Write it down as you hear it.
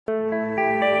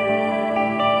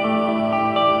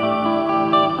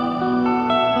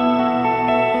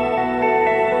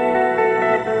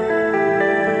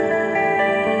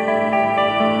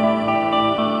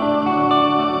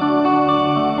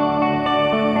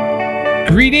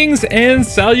Greetings and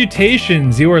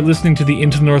salutations. You are listening to the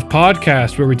Into the North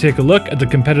podcast, where we take a look at the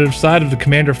competitive side of the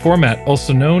Commander format,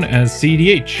 also known as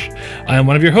CDH. I am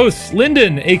one of your hosts,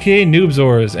 Lyndon, aka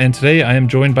Noobzors, and today I am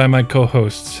joined by my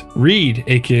co-hosts, Reed,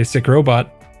 aka Sick Robot.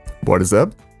 What is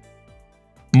up?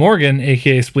 Morgan,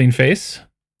 aka Spleenface.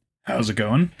 How's it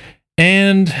going?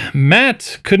 And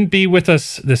Matt couldn't be with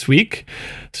us this week,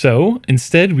 so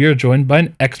instead we are joined by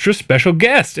an extra special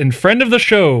guest and friend of the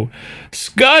show,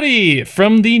 Scotty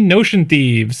from the Notion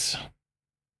Thieves.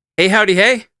 Hey, howdy,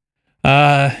 hey.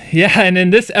 And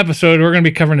in this episode we're going to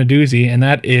be covering a doozy, and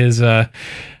that is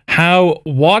how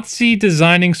WotC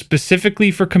designing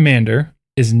specifically for Commander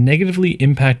is negatively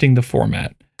impacting the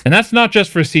format. And that's not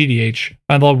just for CDH,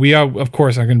 although we are, of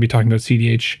course, going to be talking about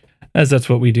CDH, as that's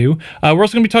what we do. We're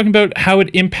also going to be talking about how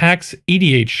it impacts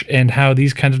EDH and how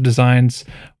these kinds of designs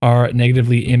are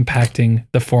negatively impacting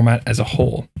the format as a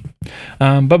whole.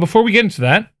 But before we get into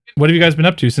that, what have you guys been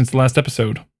up to since the last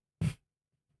episode?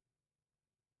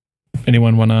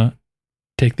 Anyone want to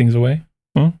take things away?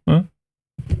 Huh?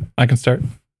 I can start.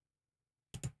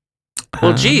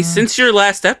 Well, geez, since your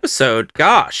last episode,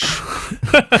 gosh,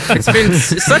 it's been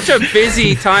such a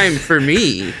busy time for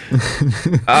me.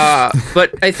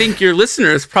 But I think your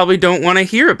listeners probably don't want to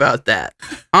hear about that.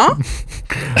 Huh?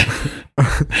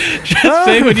 Just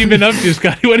say what you've been up to,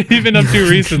 Scotty. What have you been up to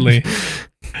recently?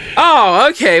 Oh,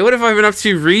 okay. What have I been up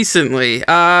to recently?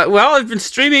 Well, I've been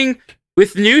streaming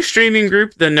with new streaming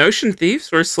group, the Notion Thieves.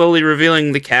 We're slowly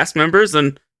revealing the cast members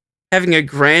and having a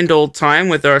grand old time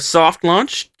with our soft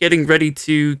launch, getting ready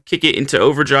to kick it into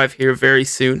overdrive here very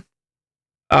soon.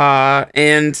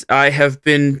 And I have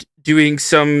been doing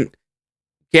some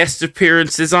guest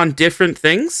appearances on different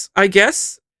things, I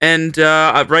guess. And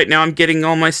right now I'm getting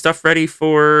all my stuff ready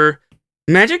for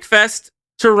Magic Fest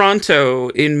Toronto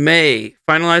in May,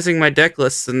 finalizing my deck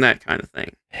lists and that kind of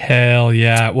thing. Hell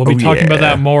yeah. We'll be talking about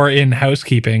that more in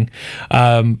housekeeping.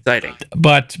 Exciting.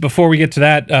 But before we get to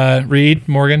that, Reed,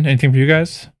 Morgan, anything for you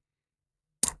guys?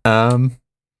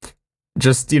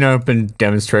 Just, been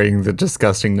demonstrating the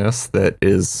disgustingness that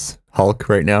is Hulk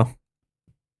right now.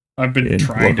 I've been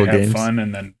trying to have games. fun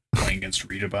and then playing against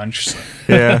Reed a bunch. So.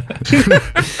 Yeah.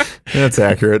 That's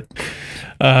accurate.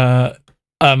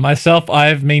 Myself,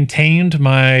 I've maintained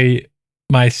my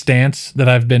stance that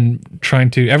I've been trying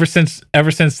to ever since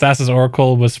Thassa's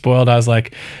Oracle was spoiled. I was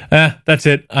like, that's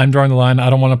it. I'm drawing the line. I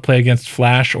don't want to play against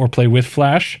Flash or play with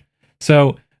Flash.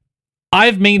 So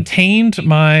I've maintained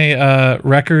my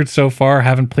record so far.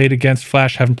 Haven't played against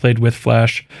Flash, haven't played with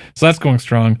Flash. So that's going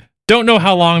strong. Don't know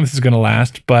how long this is going to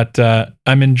last, but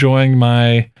I'm enjoying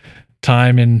my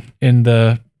time in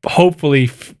the hopefully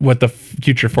what the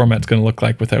future format's going to look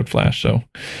like without Flash. So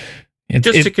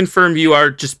to confirm, you are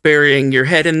just burying your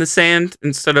head in the sand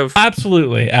instead of...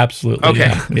 Absolutely.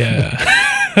 Okay. Yeah.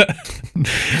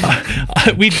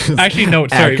 We actually no,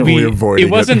 sorry. It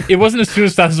wasn't as soon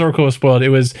as Thassa's Oracle was spoiled.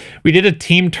 We did a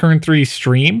team turn 3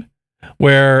 stream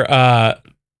where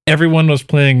everyone was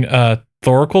playing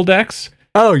Thoracle decks.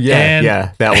 Oh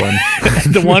yeah, that one.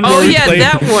 The one.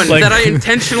 That one that I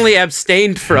intentionally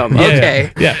abstained from. Yeah,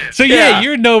 okay. Yeah. So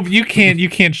you're you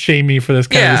can't shame me for this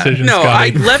kind of decision. No,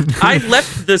 Scotty. I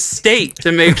left the state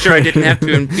to make sure I didn't have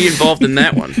to be involved in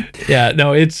that one. Yeah.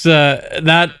 No, it's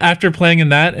that after playing in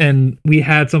that, and we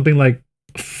had something like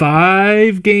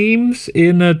 5 games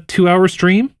in a 2-hour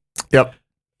stream. Yep.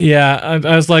 Yeah,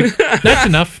 I was like, that's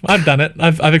enough. I've done it.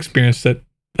 I've experienced it.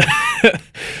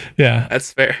 Yeah,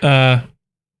 that's fair.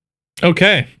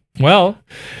 Okay, well,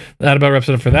 that about wraps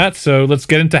it up for that. So let's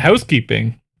get into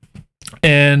housekeeping.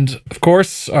 And of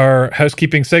course, our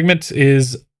housekeeping segment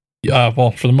is,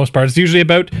 for the most part, it's usually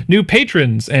about new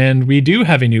patrons. And we do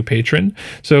have a new patron.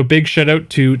 So big shout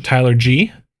out to Tyler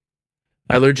G.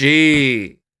 Tyler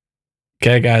G.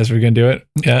 Okay, guys, we're going to do it.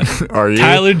 Yeah. Are you?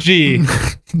 Tyler G.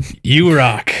 You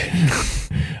rock.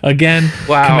 Again,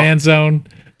 wow. Command Zone,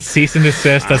 cease and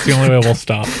desist. That's the only way we'll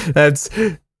stop. That's...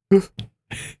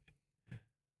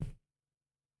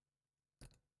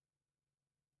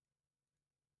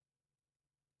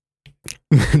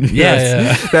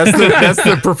 Yes, that's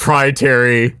the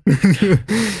proprietary.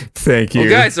 Thank you. Well,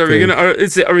 guys, are we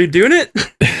doing it?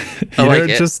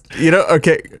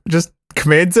 Just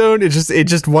Command Zone. It's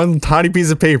just one tiny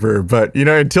piece of paper, but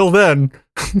until then,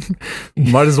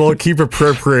 might as well keep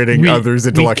appropriating others'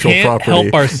 intellectual property. We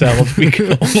can't help ourselves. We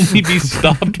can only be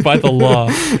stopped by the law.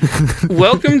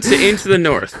 Welcome to Into the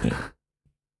North.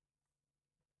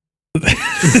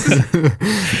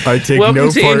 I take Welcome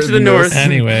no to part Into the in North. this.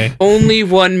 Anyway, only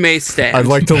one may stand. I'd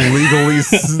like to legally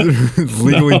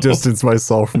distance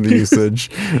myself from the usage.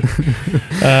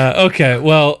 Okay,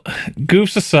 well,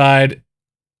 goofs aside,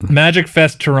 Magic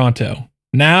Fest Toronto.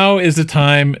 Now is the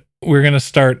time we're going to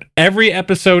start every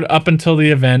episode up until the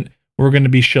event. We're going to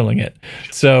be shilling it.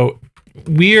 So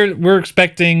we're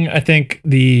expecting, I think,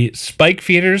 the Spike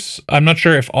Feeders. I'm not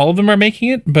sure if all of them are making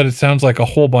it, but it sounds like a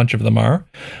whole bunch of them are.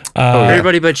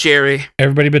 Everybody but Jerry.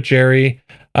 Everybody but Jerry.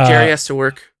 Jerry has to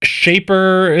work.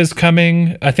 Shaper is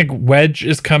coming. I think Wedge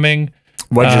is coming.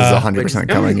 Wedge is 100%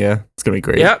 coming. Yeah, it's gonna be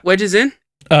great. Yeah, Wedge is in.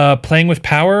 Playing with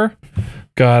Power.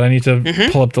 God, I need to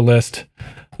pull up the list.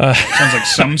 Sounds like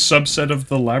some subset of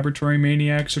the Laboratory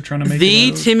Maniacs are trying to make the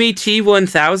it out. Timmy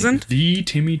T1000. The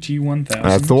Timmy T1000.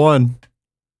 That's the one.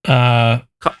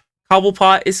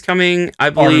 Cobblepot is coming, I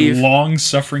Our believe.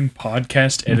 long-suffering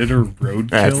podcast editor Roadkill.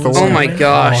 That's the is one. Oh my coming.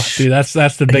 gosh. Dude, that's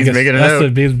the biggest. making it That's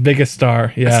out. the biggest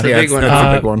star. Yeah, That's the big one. That's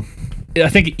the big one. I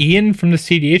think Ian from the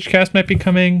CDH cast might be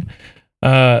coming.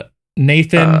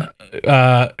 Nathan,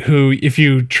 who, if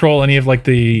you troll any of like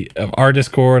the our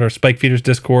Discord or Spike Feeders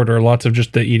Discord or lots of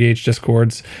just the EDH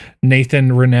Discords,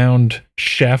 Nathan, renowned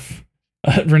chef,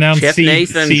 Chef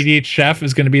Nathan. CDH chef,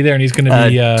 is going to be there, and he's going to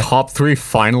be top 3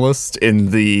 finalist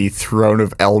in the Throne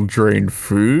of Eldraine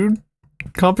food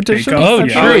competition. Bake Off. Oh,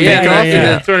 Yeah. true. Oh, yeah. Bake Off,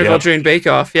 In the Throne of Yep. Eldraine Bake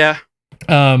Off, yeah.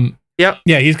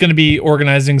 Yeah, he's going to be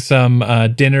organizing some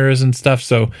dinners and stuff.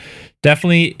 So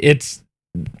definitely, this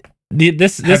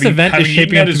event have is you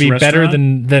shaping eaten up at to his be better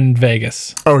restaurant? than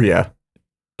Vegas. Oh yeah.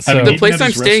 So Have The you place eaten at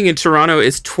I'm his staying in Toronto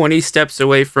is 20 steps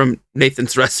away from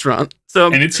Nathan's restaurant.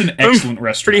 So And it's an excellent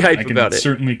restaurant. hyped I can about it.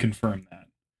 certainly confirm that.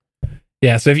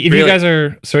 yeah, so if you Really? guys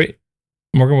are sorry,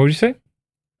 Morgan, what would you say?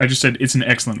 I just said it's an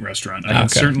excellent restaurant. I can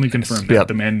Okay. certainly confirm that. Yep.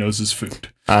 The man knows his food.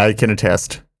 I can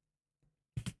attest.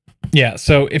 Yeah,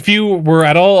 so if you were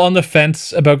at all on the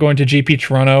fence about going to GP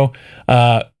Toronto,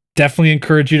 definitely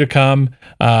encourage you to come.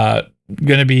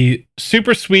 Going to be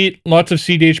super sweet. Lots of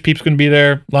CDH peeps going to be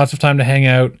there. Lots of time to hang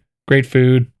out. Great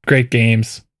food, great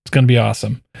games. It's going to be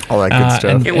awesome. All that good stuff.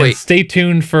 And, Can't and wait. stay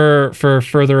tuned for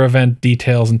further event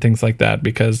details and things like that,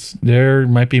 because there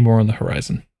might be more on the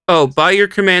horizon. buy your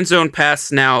Command Zone pass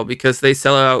now because they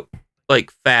sell out like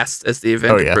fast as the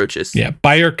event Oh, yeah. approaches. Yeah,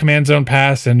 buy your Command Zone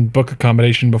pass and book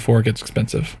accommodation before it gets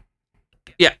expensive.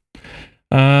 Yeah.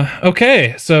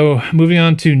 Okay, so moving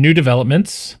on to new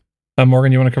developments.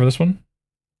 Morgan, you want to cover this one?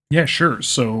 Yeah, sure.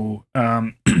 So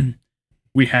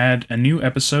we had a new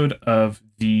episode of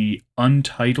the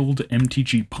Untitled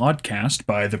MTG podcast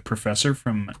by the professor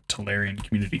from Tolarian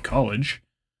Community College,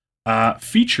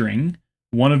 featuring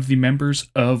one of the members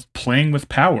of Playing with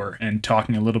Power and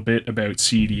talking a little bit about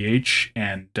CEDH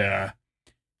and,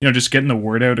 just getting the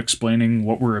word out, explaining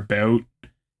what we're about.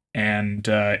 And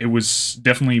it was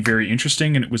definitely very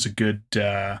interesting, and it was a good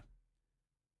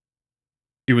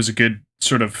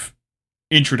sort of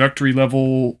introductory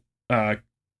level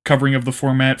covering of the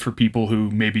format for people who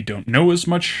maybe don't know as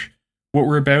much what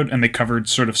we're about, and they covered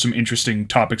sort of some interesting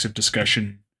topics of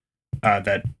discussion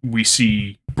that we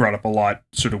see brought up a lot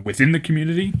sort of within the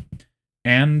community,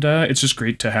 and it's just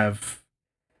great to have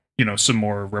some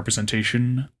more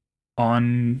representation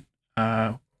on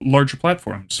larger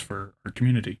platforms for our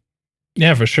community.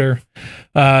 Yeah, for sure.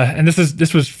 And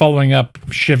this was following up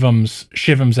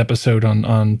Shivam's episode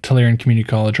on Tolarian Community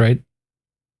College, right?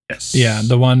 Yes. Yeah,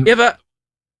 the one. Yeah, but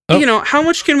Oh. how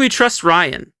much can we trust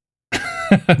Ryan?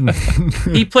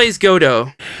 He plays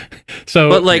Godot, So,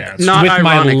 but like yeah, not with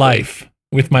my ironically.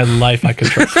 life, I could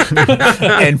trust.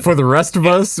 And for the rest of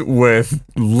us, with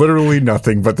literally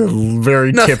nothing but the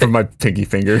very tip Nothing. of my pinky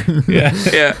finger. Yeah,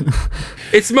 Yeah,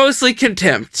 it's mostly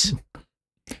contempt.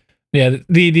 yeah.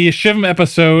 The Shivam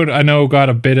episode, I know, got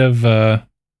a bit of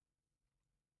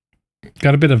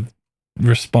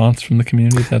response from the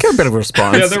community. That's, Get a bit of a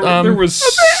response. Yeah, there was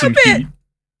some bit. heat.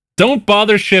 don't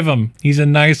bother Shivam. He's a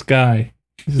nice guy.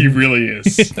 He really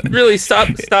is. Really, stop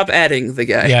adding the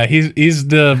guy. Yeah, he's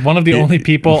the one of the only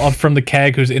people up from the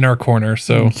CAG who's in our corner.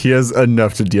 So He has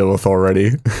enough to deal with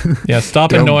already. yeah,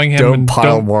 stop Don't- annoying him. Don't and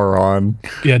pile more on.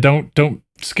 Yeah, don't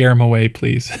scare him away,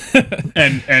 please.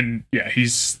 and yeah,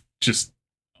 he's just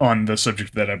on the subject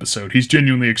of that episode. He's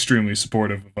genuinely extremely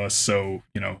supportive of us. So,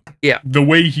 Yeah. the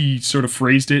way he sort of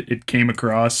phrased it, it came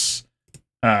across,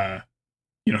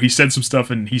 he said some stuff,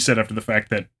 and he said after the fact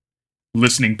that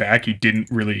listening back, he didn't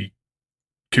really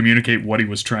communicate what he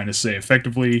was trying to say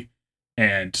effectively,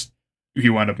 and he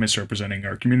wound up misrepresenting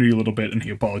our community a little bit, and he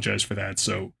apologized for that.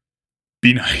 So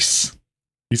be nice.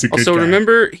 He's a good Also, guy.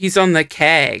 remember he's on the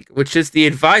CAG, which is the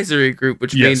advisory group,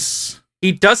 which means Yes.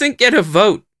 he doesn't get a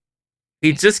vote.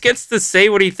 He just gets to say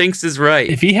what he thinks is right.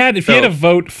 If he had a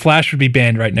vote, Flash would be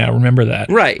banned right now. Remember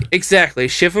that. Right, exactly.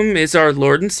 Shivam is our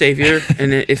Lord and Savior,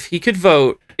 and if he could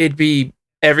vote,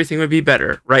 everything would be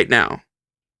better right now.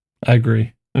 I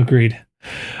agree. Agreed.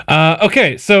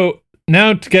 Okay, so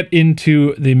now to get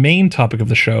into the main topic of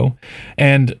the show,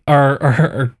 and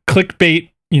our clickbait,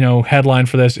 headline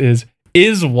for this is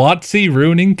WotC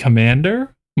ruining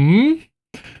Commander?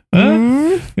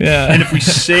 Yeah. And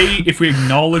if we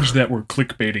acknowledge that we're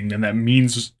clickbaiting, then that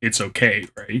means it's okay,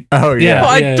 right? Oh yeah. Well,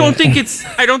 I don't think it's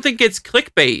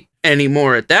clickbait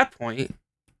anymore at that point,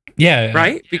 Yeah.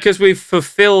 right? Because we've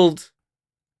fulfilled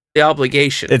the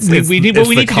obligation. What we need to do is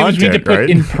we need to put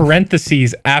in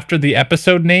parentheses after the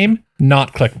episode name,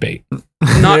 not clickbait.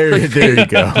 Not there you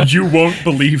go. You won't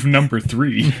believe number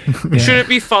 3. Yeah. Should it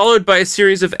be followed by a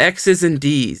series of X's and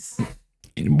D's?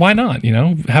 Why not?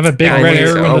 Have a big Yeah, red I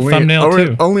think arrow so. in the thumbnail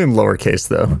too. Only in lowercase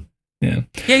though. Yeah.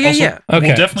 Yeah. Okay.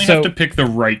 We'll definitely so, have to pick the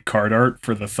right card art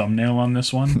for the thumbnail on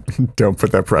this one. Don't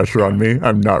put that pressure on me.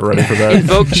 I'm not ready for that.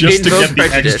 Just to invoke get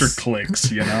prejudice. the extra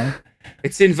clicks,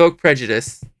 It's invoke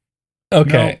prejudice.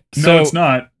 Okay. No, it's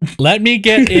not. Let me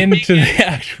get into the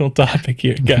actual topic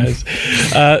here, guys.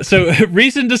 So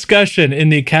recent discussion in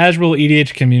the casual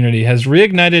EDH community has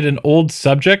reignited an old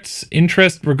subject's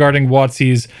interest regarding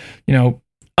WotC's,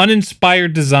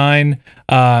 uninspired design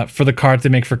for the cards they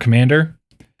make for Commander.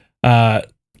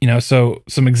 So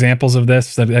some examples of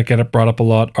this that get brought up a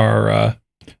lot are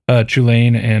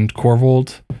Chulane and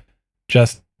Corvold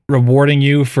just rewarding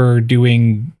you for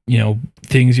doing,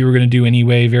 things you were going to do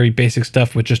anyway, very basic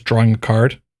stuff with just drawing a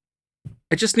card.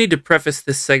 I just need to preface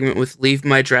this segment with "Leave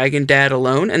my dragon dad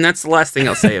alone," and that's the last thing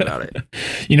I'll say about it.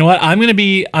 You know what? I'm gonna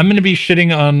be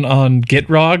shitting on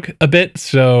Gitrog a bit.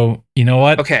 So you know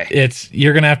what? Okay.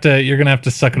 You're gonna have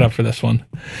to suck it up for this one.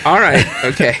 All right.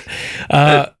 Okay.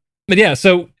 But yeah,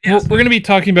 so we're going to be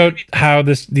talking about how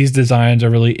these designs are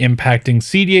really impacting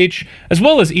CDH as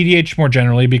well as EDH more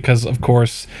generally, because of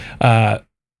course,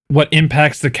 what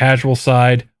impacts the casual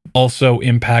side also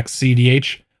impacts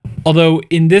CDH. Although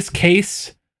in this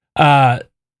case, we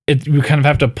kind of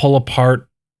have to pull apart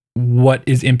what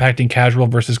is impacting casual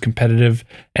versus competitive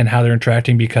and how they're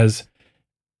interacting, because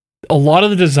a lot of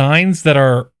the designs that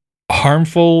are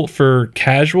harmful for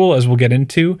casual, as we'll get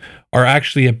into, are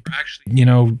actually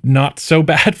not so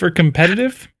bad for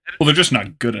competitive. Well, they're just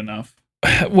not good enough.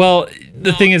 Well,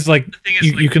 the thing is,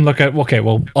 you can look at, okay,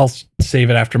 well, I'll save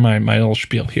it after my little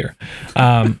spiel here.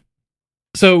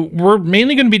 So we're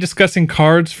mainly going to be discussing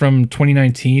cards from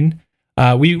 2019.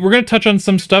 We're going to touch on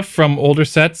some stuff from older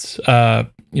sets, and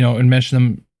mention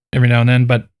them every now and then,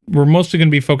 but we're mostly going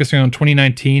to be focusing on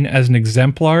 2019 as an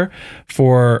exemplar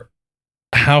for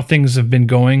how things have been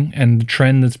going and the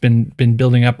trend that's been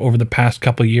building up over the past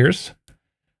couple of years.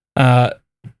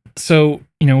 So,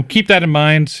 keep that in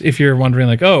mind if you're wondering,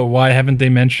 why haven't they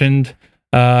mentioned,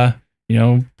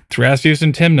 Thrasios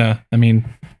and Tymna? I mean,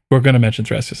 we're going to mention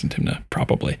Thrasios and Tymna,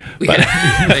 probably.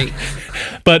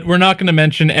 But we're not going to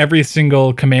mention every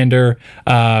single commander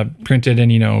printed in,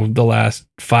 the last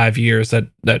 5 years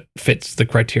that fits the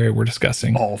criteria we're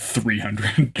discussing. All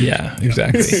 300. Yeah,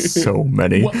 exactly. So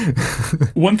many.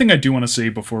 One thing I do want to say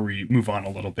before we move on a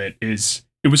little bit is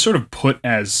it was sort of put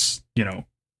as,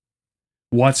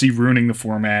 WotC ruining the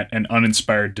format and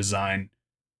uninspired design.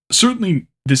 Certainly,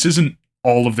 this isn't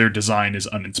all of their design is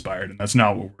uninspired, and that's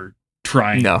not what we're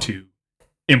trying to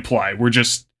imply. We're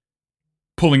just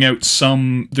pulling out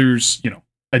there's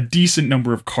a decent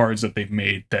number of cards that they've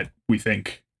made that we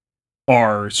think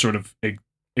are sort of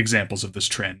examples of this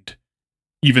trend,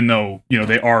 even though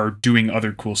they are doing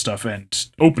other cool stuff and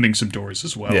opening some doors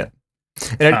as well. Yeah.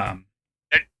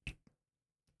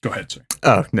 Go ahead, sir.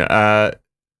 Oh no,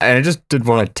 and I just did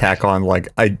want to tack on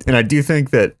I do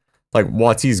think that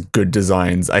WotC's good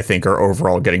designs, I think, are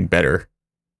overall getting better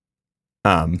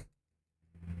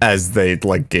as they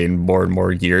gain more and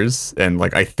more years, and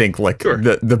I think Sure.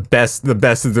 the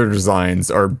best of their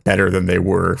designs are better than they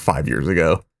were 5 years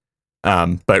ago.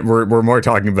 But we're more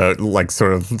talking about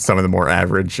sort of some of the more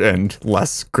average and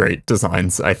less great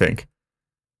designs, I think.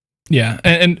 Yeah,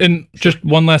 and just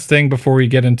one last thing before we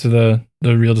get into the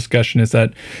real discussion is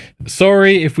that,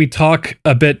 sorry if we talk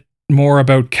a bit more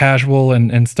about casual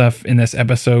and stuff in this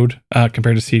episode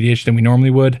compared to CDH than we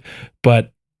normally would,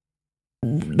 but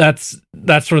that's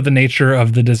sort of the nature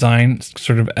of the design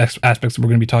sort of aspects that we're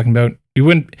going to be talking about.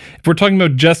 If we're talking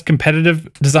about just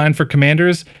competitive design for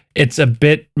commanders, it's a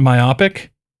bit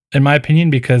myopic in my opinion,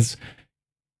 because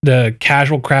the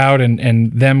casual crowd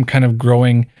and them kind of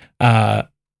growing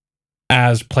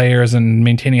as players and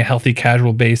maintaining a healthy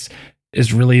casual base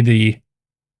is really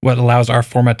what allows our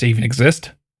format to even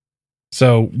exist.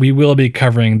 So we will be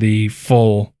covering the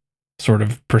full sort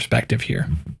of perspective here.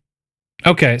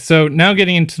 Okay, so now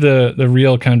getting into the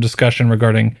real kind of discussion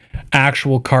regarding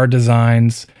actual card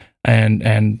designs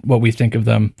and what we think of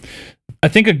them. I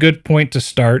think a good point to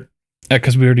start,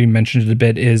 because we already mentioned it a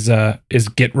bit, is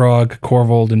Gitrog,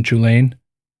 Corvold, and Chulane,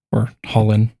 or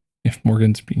Hullen, if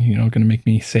Morgan's going to make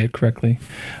me say it correctly.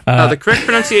 The correct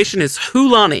pronunciation is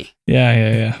Hulani.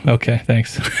 Yeah. Okay,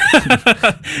 thanks.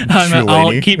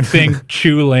 I'll keep saying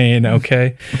Chulane,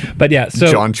 okay? But yeah,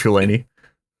 so John Chulani.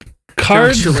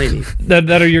 cards John Chulani.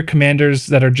 that are your commanders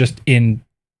that are just in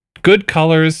good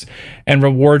colors and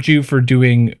reward you for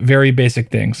doing very basic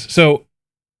things. So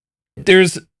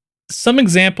there's some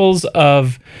examples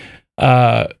of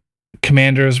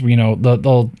commanders,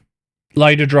 they'll allow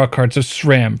you to draw cards. So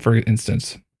SRAM, for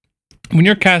instance. When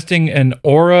you're casting an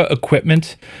aura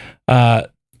equipment, you're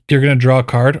going to draw a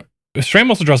card. SRAM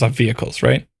also draws off vehicles,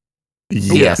 right?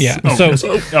 Yes. Yeah. Oh, So does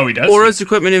he? Oh, he does. Aura's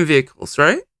equipment and vehicles,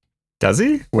 right? Does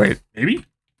he? Wait. Maybe.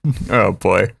 Oh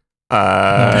boy.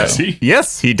 Does he?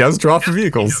 Yes, he does draw for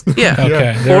vehicles. Yeah.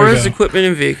 okay, there we Aura's go. equipment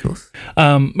and vehicles.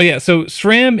 But yeah, so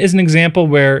SRAM is an example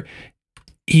where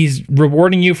he's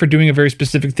rewarding you for doing a very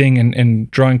specific thing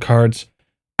and drawing cards.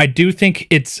 I do think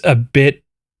it's a bit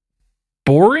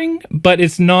boring, but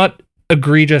it's not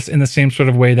egregious in the same sort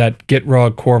of way that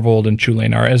Gitrog, Corvold, and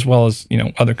Chulane are, as well as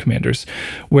other commanders,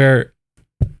 where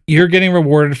you're getting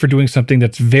rewarded for doing something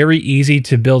that's very easy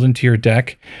to build into your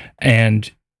deck,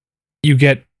 and you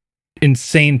get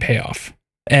insane payoff.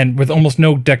 And with almost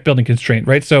no deck building constraint,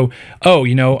 right? So,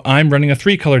 I'm running a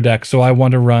 3-color deck, so I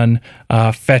want to run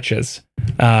fetches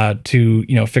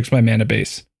to fix my mana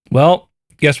base. Well,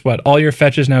 guess what? All your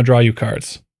fetches now draw you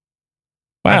cards.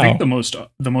 Wow. I think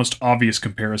the most obvious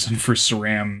comparison for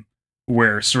SRAM,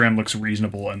 where SRAM looks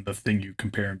reasonable and the thing you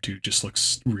compare him to just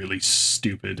looks really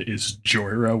stupid, is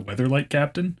Joyra Weatherlight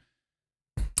Captain.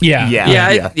 Yeah.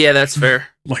 Yeah, that's fair.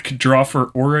 Like, draw for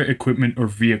aura, equipment, or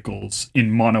vehicles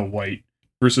in mono white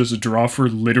versus draw for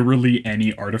literally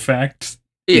any artifact.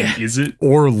 Yeah. Is it?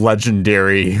 Or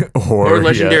legendary. Or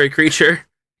legendary creature.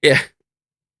 Yeah.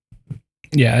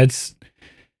 Yeah, it's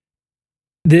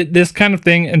this kind of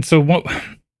thing. And so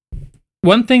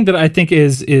one thing that I think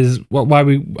is why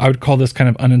I would call this kind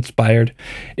of uninspired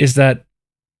is that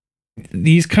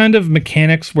these kind of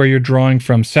mechanics where you're drawing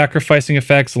from sacrificing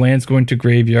effects, lands going to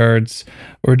graveyards,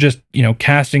 or just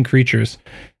casting creatures,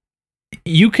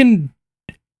 you can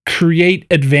create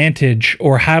advantage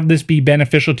or have this be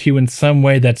beneficial to you in some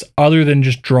way that's other than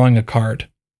just drawing a card,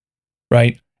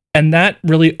 right? And that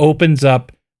really opens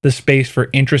up the space for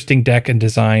interesting deck and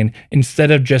design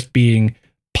instead of just being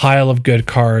pile of good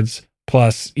cards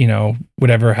plus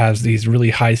whatever has these really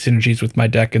high synergies with my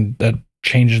deck and that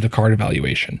changes the card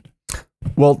evaluation.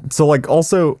 Well, so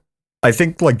also, I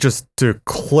think just to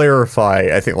clarify,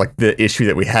 I think the issue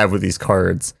that we have with these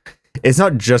cards, it's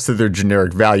not just that they're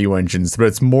generic value engines, but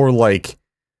it's more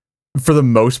for the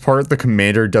most part, the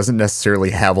commander doesn't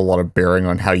necessarily have a lot of bearing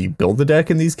on how you build the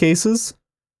deck in these cases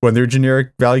when they're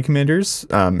generic value commanders,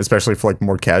 especially for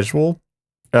more casual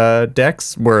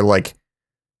decks where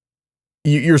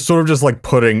you're sort of just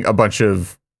putting a bunch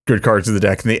of good cards in the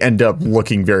deck and they end up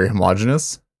looking very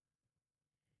homogenous.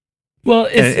 Well,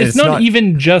 it's not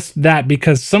even just that,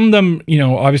 because some of them,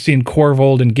 obviously in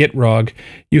Corvold and Gitrog,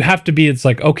 you have to be,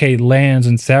 okay, lands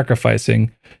and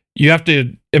sacrificing. You have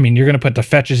to, you're going to put the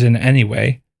fetches in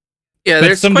anyway. Yeah,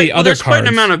 but there's quite an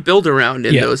amount of build around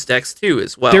in those decks too,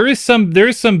 as well. There is some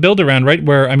build around, right?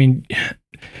 Where I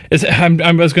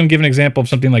was going to give an example of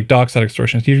something like Dockside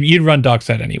Extortionist. You'd run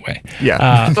Dockside anyway.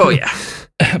 Yeah. Oh yeah.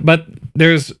 But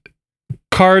there's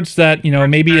cards that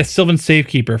maybe a Sylvan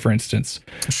Safekeeper, for instance.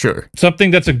 Sure.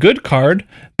 Something that's a good card,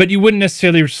 but you wouldn't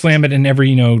necessarily slam it in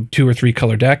every 2 or 3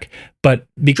 color deck. But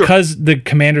because the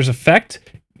commander's effect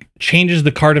changes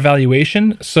the card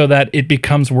evaluation so that it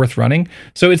becomes worth running.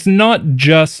 So it's not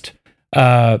just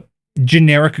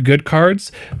generic good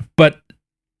cards, but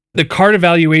the card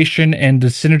evaluation and the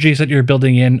synergies that you're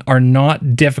building in are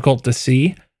not difficult to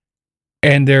see,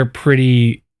 and they're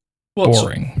pretty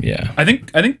boring. Yeah. I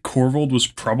think Corvold was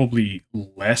probably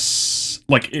less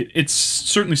it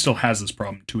certainly still has this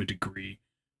problem to a degree,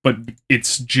 but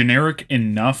it's generic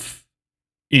enough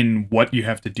in what you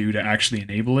have to do to actually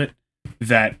enable it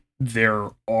that there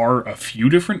are a few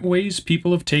different ways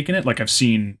people have taken it. I've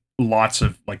seen lots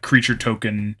of creature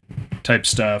token type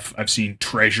stuff. I've seen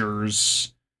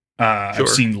treasures. I've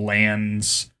seen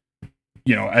lands,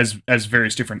 as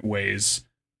various different ways.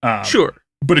 Sure.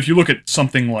 But if you look at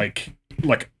something like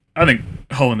I think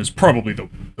Hullen is probably the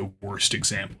worst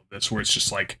example of this, where it's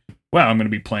just wow, I'm going to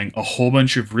be playing a whole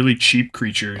bunch of really cheap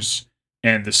creatures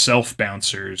and the self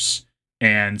bouncers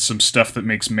and some stuff that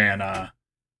makes mana,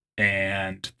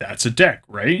 and that's a deck,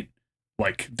 right?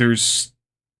 There's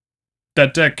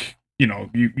that deck,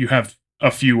 you have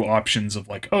a few options of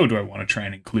like, oh, do I want to try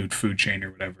and include food chain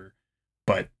or whatever?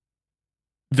 But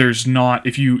there's not,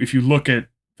 if you look at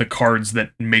the cards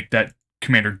that make that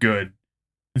commander good,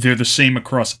 they're the same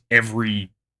across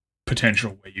every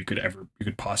potential way you could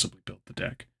possibly build the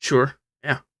deck. Sure.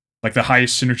 Yeah. Like the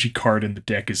highest synergy card in the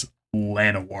deck is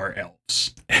Llanowar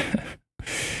Elves.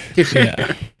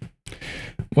 Yeah.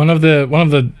 One of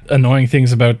the annoying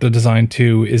things about the design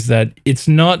too is that it's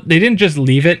not, they didn't just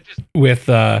leave it with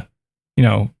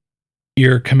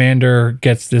your commander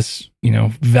gets this,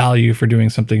 value for doing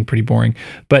something pretty boring,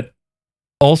 but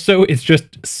also it's just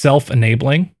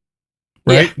self-enabling,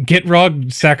 right? Yeah.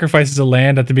 Gitrog sacrifices a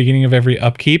land at the beginning of every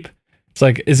upkeep. It's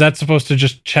like, is that supposed to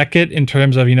just check it in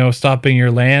terms of, stopping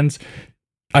your lands?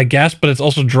 I guess, but it's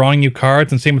also drawing you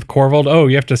cards, and same with Korvold. Oh,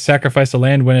 you have to sacrifice a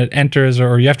land when it enters,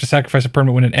 or you have to sacrifice a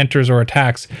permanent when it enters or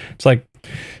attacks. It's like,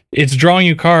 it's drawing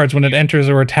you cards when it enters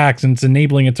or attacks, and it's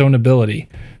enabling its own ability.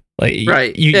 Like,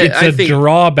 right. It's a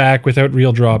drawback without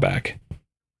real drawback.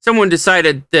 Someone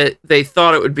decided that they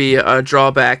thought it would be a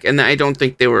drawback, and I don't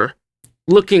think they were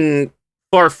looking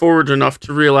far forward enough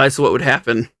to realize what would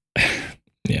happen.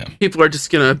 Yeah. People are just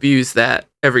going to abuse that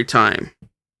every time.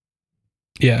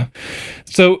 Yeah.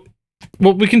 So,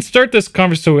 well, we can start this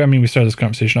conversation. So, we started this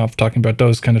conversation off talking about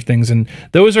those kind of things, and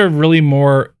those are really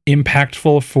more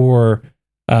impactful for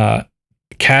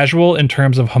casual in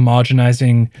terms of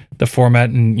homogenizing the format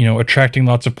and, attracting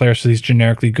lots of players to these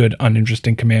generically good,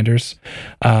 uninteresting commanders.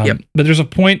 But there's a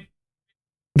point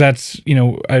that's,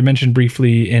 I mentioned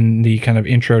briefly in the kind of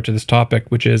intro to this topic,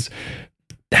 which is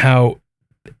how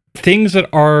things that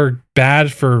are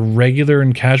bad for regular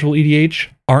and casual EDH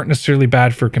aren't necessarily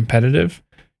bad for competitive.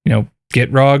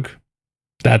 Gitrog,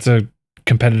 that's a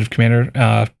competitive commander.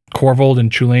 Korvold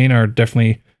and Chulainn are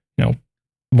definitely,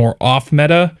 more off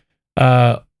meta,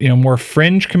 more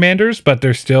fringe commanders, but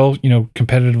they're still,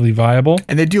 competitively viable.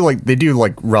 And they do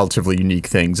relatively unique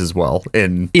things as well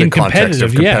in the context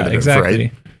of competitive, yeah, exactly.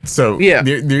 Right? So yeah,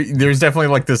 there's definitely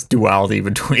like this duality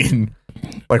between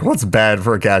like what's bad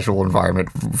for a casual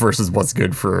environment versus what's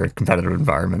good for a competitive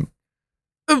environment.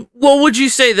 Well, would you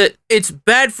say that it's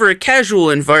bad for a casual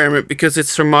environment because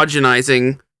it's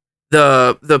homogenizing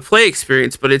the play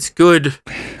experience, but it's good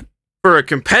for a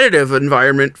competitive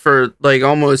environment for like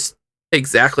almost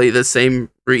exactly the same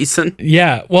reason?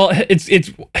 Yeah, well, it's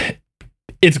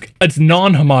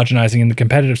non-homogenizing in the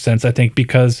competitive sense, I think,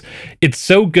 because it's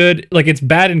so good. Like, it's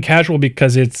bad in casual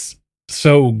because it's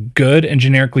so good and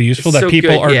generically useful that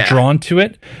people are drawn to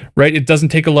it, right? It doesn't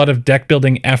take a lot of deck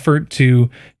building effort to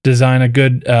design a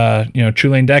good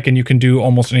Chulainn deck, and you can do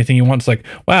almost anything you want. It's like,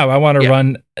 wow, I want to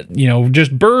run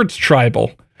just Birds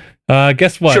Tribal.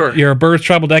 Guess what? Sure. Your Birds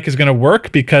Tribal deck is going to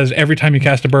work because every time you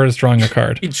cast a bird, it's drawing a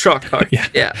card. You draw a card.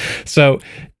 Yeah. So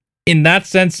in that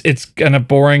sense, it's kind of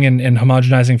boring and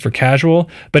homogenizing for casual,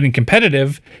 but in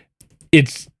competitive,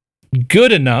 it's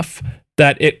good enough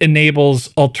that it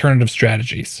enables alternative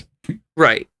strategies.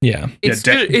 Right. Yeah. It's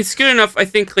good. It's good enough. I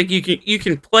think like you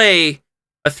can play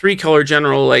a 3-color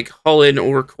general like Hullen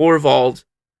or Korvold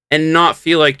and not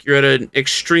feel like you're at an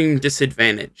extreme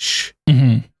disadvantage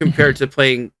compared to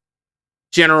playing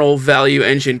general value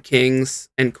engine kings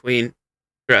and Queen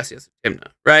Gracias Timna,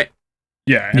 right?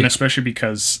 Yeah, and especially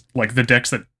because like the decks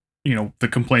that the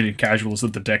complaint in casual is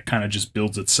that the deck kind of just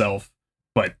builds itself,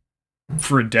 but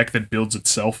for a deck that builds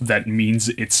itself, that means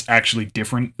it's actually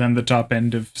different than the top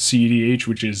end of CEDH,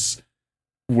 which is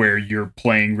where you're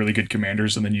playing really good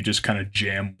commanders and then you just kind of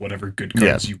jam whatever good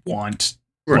cards you want.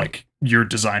 Right. Like you're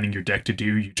designing your deck to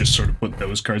do, you just sort of put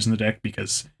those cards in the deck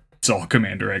because it's all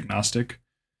commander agnostic.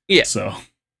 Yeah. So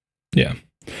yeah.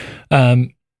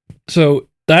 So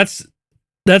that's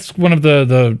one of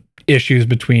the issues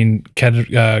between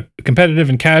competitive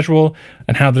and casual,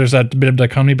 and how there's that bit of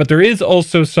dichotomy. But there is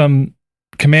also some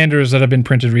commanders that have been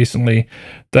printed recently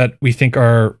that we think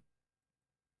are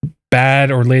bad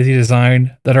or lazy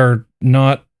design that are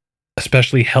not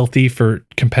especially healthy for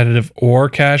competitive or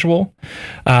casual.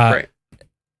 Right.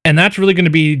 And that's really going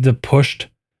to be the pushed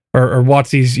or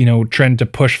WotC's, trend to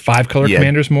push 5-color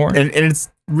commanders more. And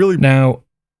it's really now.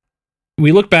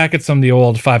 We look back at some of the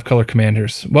old 5-color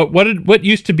commanders. What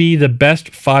used to be the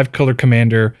best 5-color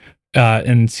commander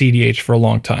in CDH for a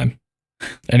long time?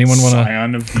 Anyone want to?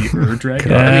 Scion of the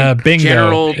Ur-Dragon? Bingo.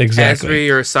 General exactly.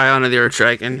 Tazri or Scion of the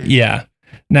Ur-Dragon. Yeah.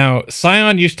 Now,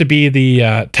 Scion used to be the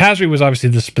Tazri was obviously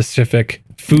the specific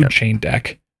food chain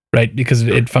deck, right? Because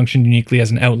it functioned uniquely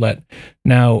as an outlet.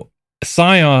 Now,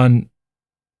 Scion,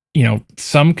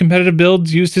 some competitive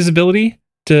builds used his ability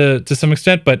to some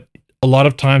extent, but a lot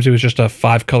of times it was just a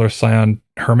 5-color Scion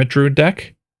Hermit Druid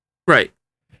deck. Right.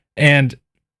 And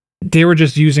they were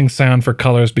just using Sion for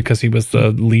colors because he was the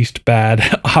least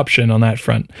bad option on that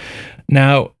front.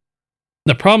 Now,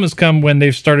 the problem has come when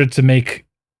they've started to make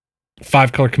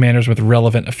 5-color commanders with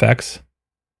relevant effects.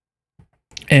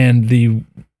 And the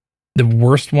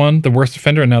worst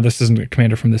offender, and now this isn't a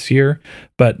commander from this year,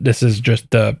 but this is just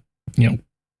the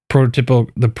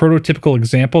prototypical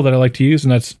example that I like to use,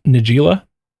 and that's Najeela.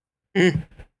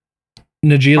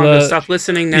 Najeela, stop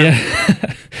listening now.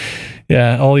 Yeah.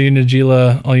 Yeah, all you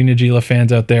Najeela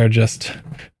fans out there, just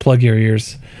plug your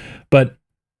ears. But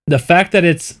the fact that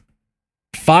it's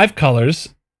 5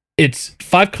 colors, it's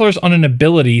 5 colors on an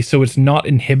ability, so it's not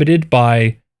inhibited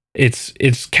by its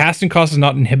casting cost is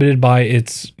not inhibited by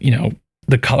its,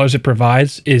 the colors it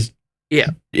provides is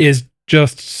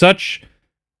just such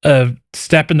a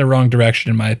step in the wrong direction,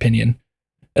 in my opinion,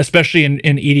 especially in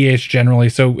EDH generally.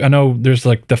 So I know there's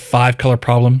like the 5-color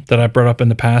problem that I brought up in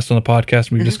the past on the podcast,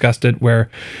 and we've discussed it, where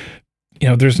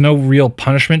there's no real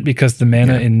punishment because the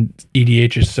mana in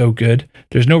EDH is so good.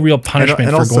 There's no real punishment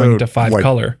and for also, going to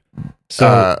 5-color.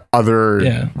 So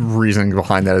other reasoning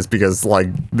behind that is because like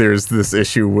there's this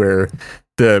issue where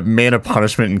the mana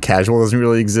punishment in casual doesn't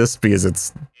really exist because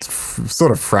it's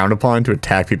sort of frowned upon to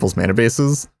attack people's mana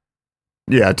bases.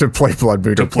 Yeah, to play Blood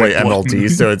Moon, to play MLD.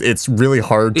 So it's really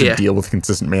hard to deal with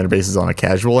consistent mana bases on a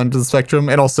casual end of the spectrum.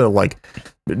 And also like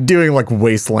doing like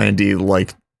wastelandy,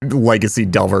 like legacy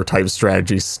delver type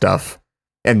strategy stuff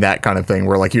and that kind of thing,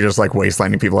 where like you're just like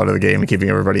wastelanding people out of the game and keeping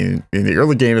everybody in the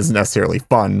early game isn't necessarily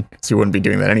fun, so you wouldn't be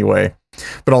doing that anyway.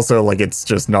 But also like it's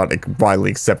just not widely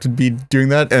accepted to be doing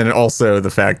that, and also the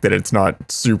fact that it's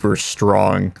not super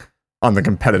strong on the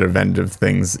competitive end of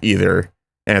things either,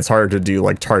 and it's hard to do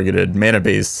like targeted mana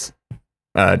base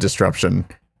disruption,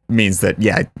 means that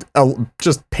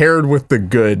just paired with the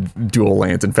good dual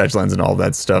lands and fetch lands and all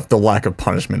that stuff, the lack of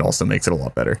punishment also makes it a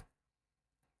lot better.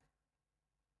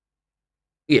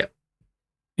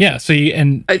 Yeah, so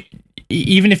even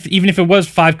if it was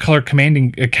 5-color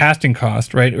commanding a casting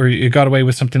cost, right, or you got away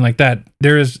with something like that,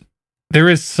 there is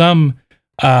some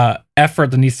effort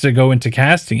that needs to go into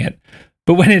casting it.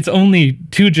 But when it's only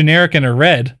 2 generic and a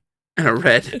red,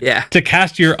 to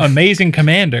cast your amazing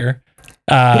commander,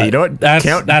 you know what?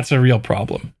 That's a real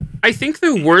problem. I think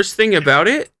the worst thing about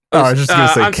it. I was just gonna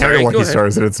say, count your lucky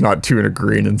stars that it's not 2 and a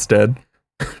green instead.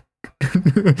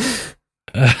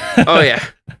 Oh yeah.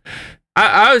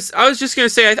 I was just gonna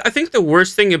say I think the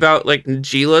worst thing about like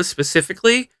Najeela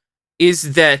specifically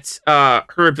is that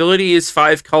her ability is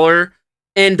 5-color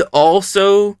and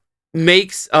also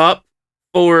makes up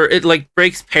for it, like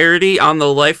breaks parity on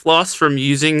the life loss from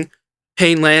using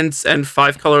pain lands and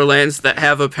 5-color lands that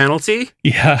have a penalty.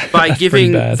 Yeah, by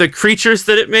giving the creatures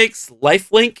that it makes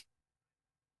lifelink.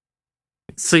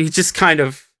 So you just kind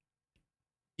of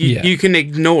you can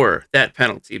ignore that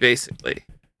penalty basically.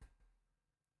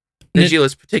 Najeela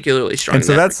is particularly strong in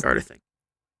that regard, I think.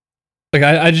 Like,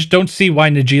 I just don't see why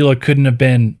Najeela couldn't have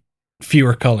been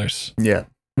fewer colors. Yeah.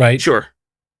 Right? Sure.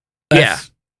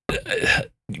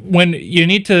 When you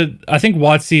need to... I think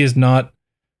WotC is not...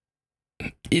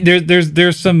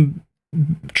 There's some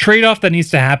trade-off that needs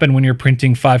to happen when you're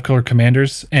printing 5-color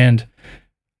commanders, and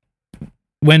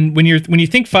when you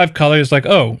think 5 colors, like,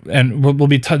 and we'll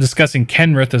be discussing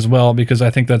Kenrith as well, because I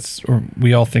think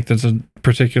we all think that's a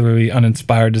particularly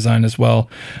uninspired design as well,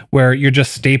 where you're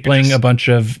just stapling a bunch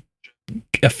of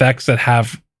effects that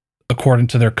have, according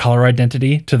to their color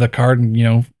identity, to the card,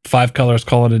 and 5 colors,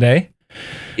 call it a day.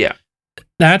 Yeah,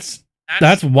 that's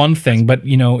one thing. But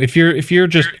if you're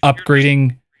just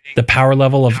upgrading the power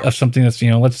level of something that's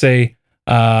let's say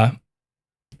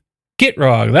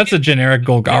Gitrog, that's a generic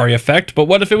Golgari effect, but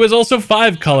what if it was also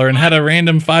 5-color and had a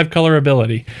random 5-color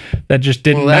ability that just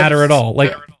didn't matter at all?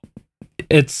 Like,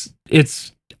 it's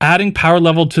adding power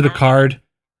level to the card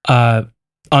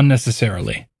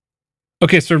unnecessarily.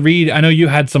 Okay, so Reed, I know you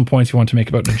had some points you want to make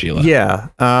about Najeela. Yeah.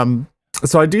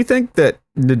 So I do think that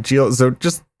Najeela... So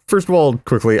just, first of all,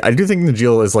 quickly, I do think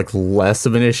Najeela is like less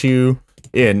of an issue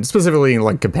specifically in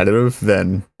like competitive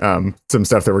than some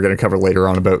stuff that we're going to cover later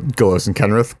on about Golos and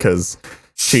Kenrith, because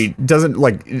she doesn't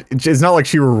it's not like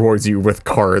she rewards you with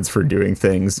cards for doing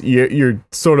things. You're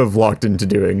sort of locked into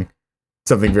doing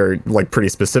something very pretty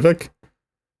specific,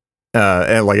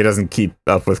 and like it doesn't keep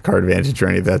up with card advantage or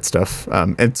any of that stuff.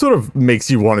 It sort of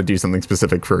makes you want to do something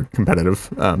specific for competitive.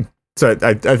 So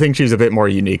I think she's a bit more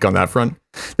unique on that front.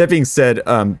 That being said,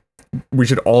 we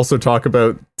should also talk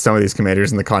about some of these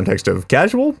commanders in the context of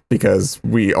casual, because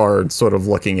we are sort of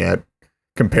looking at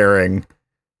comparing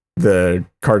the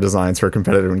card designs for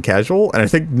competitive and casual. And I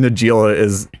think Najeela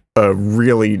is a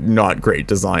really not great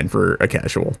design for a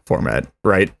casual format,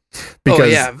 right?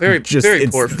 Very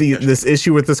poor. This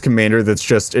issue with this commander that's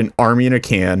just an army in a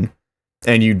can,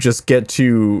 and you just get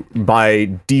to,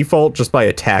 by default, just by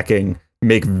attacking,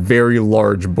 make very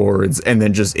large boards and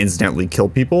then just instantly kill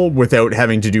people without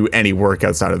having to do any work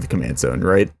outside of the command zone,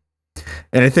 right?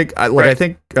 And I think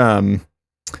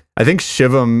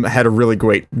Shivam had a really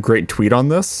great tweet on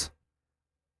this.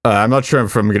 I'm not sure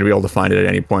if I'm going to be able to find it at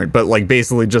any point, but like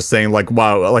basically just saying like,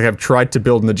 wow, like I've tried to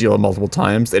build Najeela multiple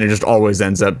times and it just always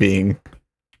ends up being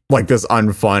like this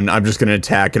unfun. I'm just going to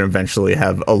attack and eventually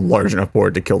have a large enough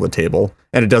board to kill the table.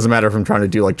 And it doesn't matter if I'm trying to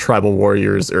do like tribal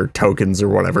warriors or tokens or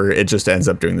whatever. It just ends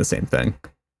up doing the same thing.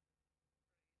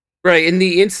 Right. And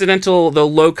the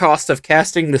low cost of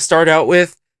casting to start out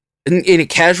with in a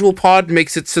casual pod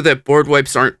makes it so that board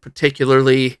wipes aren't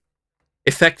particularly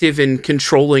effective in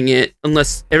controlling it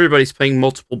unless everybody's playing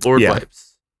multiple board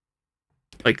wipes.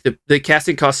 Like the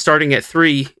casting cost starting at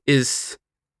 3 is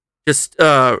just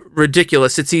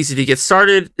ridiculous. It's easy to get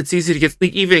started. It's easy to get,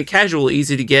 even casual,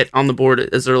 easy to get on the board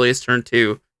as early as turn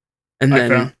 2. And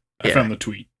then I found the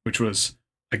tweet, which was,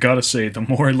 I gotta say, the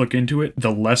more I look into it, the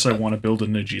less I want to build a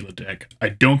Najeela deck. I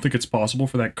don't think it's possible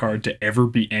for that card to ever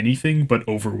be anything but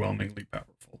overwhelmingly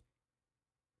powerful.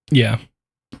 Yeah.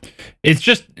 It's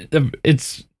just,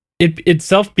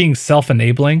 itself being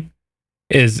self-enabling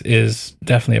is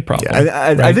definitely a problem.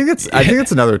 Yeah, I think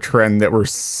it's another trend that we're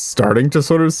starting to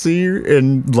sort of see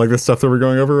in like the stuff that we're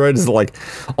going over, right? Is like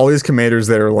all these commanders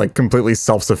that are like completely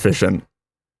self-sufficient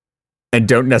and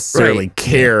don't necessarily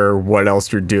care what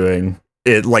else you're doing.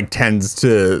 It like tend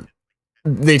to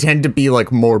be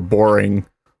like more boring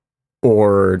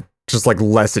or just like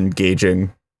less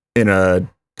engaging in a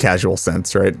casual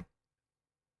sense, right?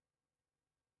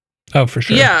 Oh, for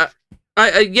sure. Yeah.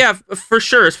 Yeah, for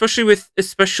sure. Especially with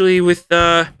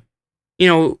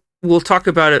we'll talk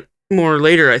about it more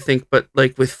later, I think, but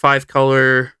like with five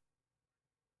color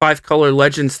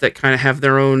legends that kind of have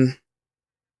their own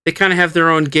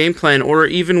game plan, or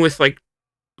even with like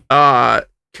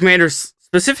commanders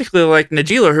specifically like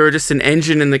Najeela, who are just an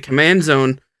engine in the command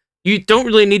zone. You don't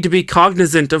really need to be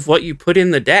cognizant of what you put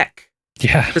in the deck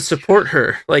to support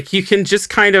her. Like you can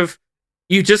just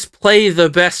you just play the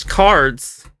best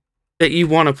cards that you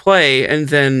want to play, and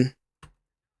then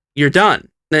you're done.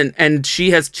 And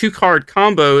she has 2-card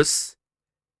combos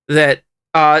that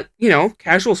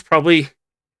casuals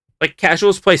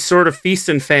play Sword of Feast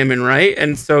and Famine, right?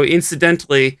 And so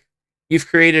incidentally, you've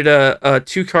created a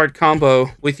 2-card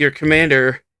combo with your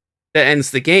commander that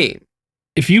ends the game.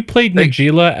 If you played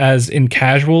Najeela as in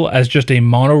casual as just a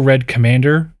mono red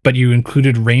commander, but you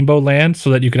included Rainbow Land so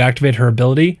that you could activate her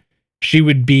ability, she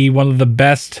would be one of the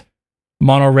best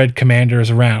mono red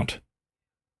commanders around.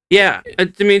 Yeah,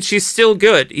 I mean, she's still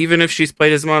good. Even if she's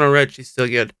played as mono red, she's still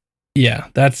good. Yeah,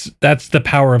 that's the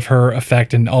power of her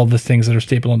effect and all the things that are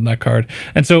stapled on that card.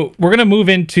 And so we're gonna move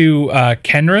into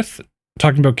Kenrith,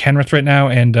 talking about Kenrith right now,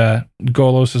 and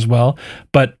Golos as well.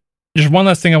 But just one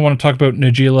last thing I want to talk about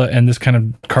Najeela and this kind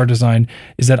of card design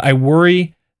is that I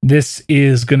worry this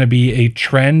is going to be a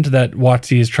trend that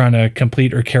WotC is trying to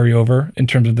complete or carry over in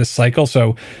terms of this cycle.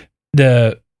 So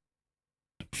the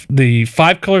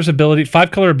 5 color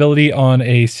ability on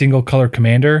a single color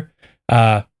commander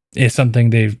is something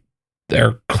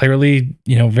they're clearly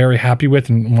very happy with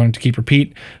and wanting to keep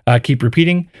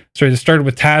repeating. So they started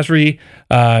with Tazri.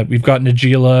 We've got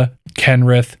Najeela,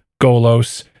 Kenrith,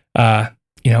 Golos.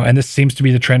 And this seems to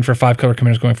be the trend for 5 color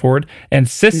commanders going forward. And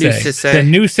Sisay, the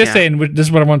new Sisay, and this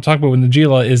is what I want to talk about with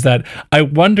Najeela, is that I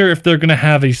wonder if they're going to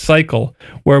have a cycle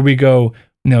where we go,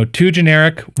 2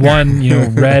 generic,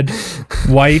 1, red,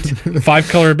 white, 5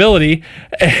 color ability.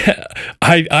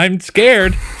 I'm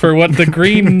scared for what the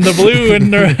green, the blue,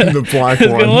 and the black is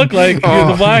going to look like.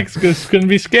 The black's going to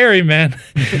be scary, man.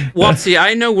 WotC,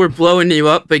 I know we're blowing you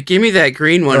up, but give me that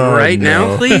green one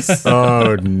now, please.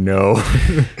 Oh, no.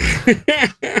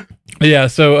 Yeah,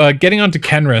 so getting on to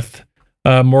Kenrith.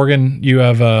 Morgan, you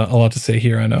have a lot to say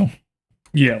here, I know.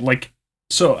 Yeah,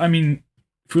 I mean,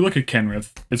 if we look at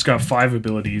Kenrith, it's got 5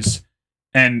 abilities,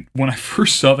 and when I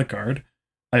first saw the card,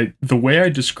 the way I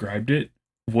described it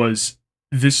was,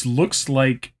 this looks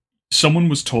like someone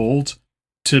was told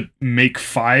to make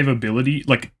 5 ability,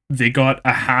 like they got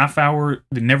a half hour,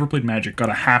 they never played Magic, got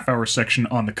a half hour section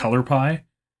on the color pie,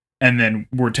 and then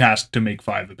were tasked to make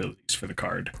 5 abilities for the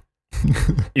card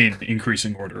in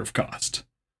increasing order of cost.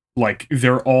 Like,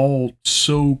 they're all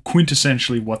so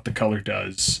quintessentially what the color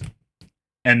does,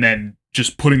 and then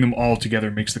just putting them all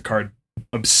together makes the card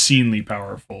obscenely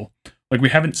powerful. Like, we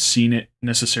haven't seen it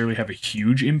necessarily have a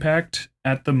huge impact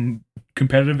at the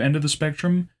competitive end of the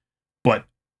spectrum, but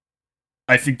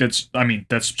I think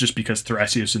that's just because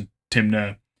Thrasios and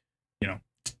Tymna,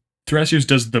 Thrasios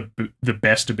does the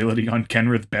best ability on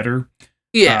Kenrith better.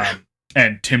 Yeah.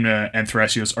 And Tymna and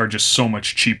Thrasios are just so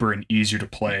much cheaper and easier to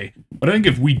play. But I think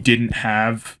if we didn't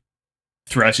have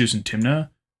Thrasios and Tymna,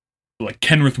 like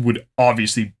Kenrith would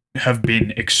obviously have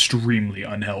been extremely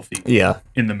unhealthy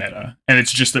in the meta. And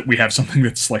it's just that we have something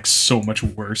that's like so much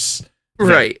worse.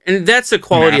 Right. And that's the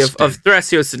quality of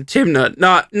Thrasios and Tymna,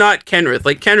 not Kenrith.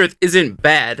 Like Kenrith isn't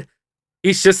bad.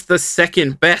 He's just the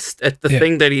second best at the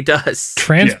thing that he does.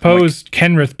 Transpose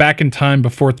Kenrith back in time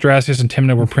before Thrasios and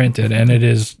Tymna were printed, and it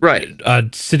is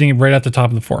sitting right at the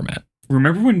top of the format.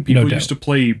 Remember when people used to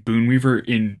play Boonweaver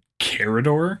in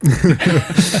Carador?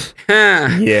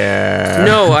 Yeah.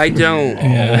 No, I don't.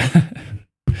 Yeah.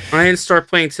 I didn't start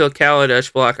playing till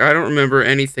Kaladesh block. I don't remember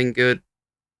anything good.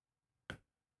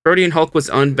 Protean Hulk was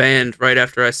unbanned right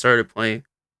after I started playing.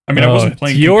 I mean, I wasn't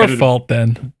playing. It's your fault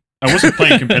then. I wasn't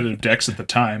playing competitive decks at the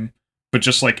time, but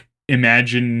just like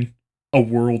imagine a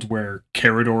world where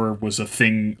Carador was a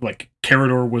thing. Like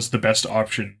Carador was the best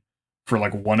option for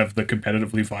like one of the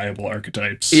competitively viable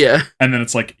archetypes. Yeah. And then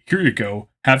it's like, here you go.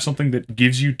 Have something that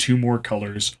gives you 2 more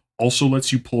colors, also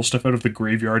lets you pull stuff out of the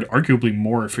graveyard, arguably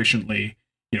more efficiently,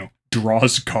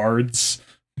 draws cards,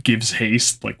 gives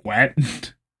haste, like what?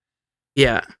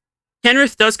 Yeah.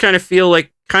 Kenrith does kind of feel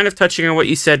like, kind of touching on what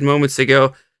you said moments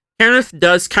ago, Kenrith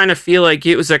does kind of feel like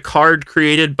it was a card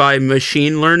created by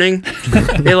machine learning.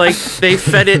 They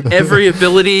fed it every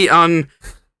ability on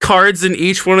cards in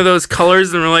each one of those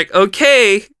colors and we're like,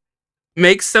 okay,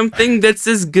 make something that's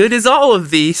as good as all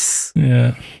of these.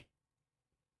 Yeah.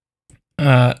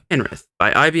 Kenrith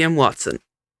by IBM Watson.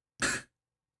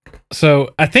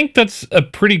 So I think that's a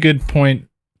pretty good point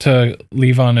to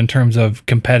leave on in terms of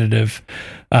competitive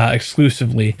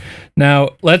exclusively. Now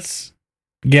let's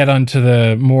get onto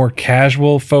the more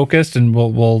casual focused, and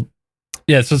we'll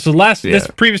so this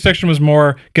previous section was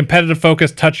more competitive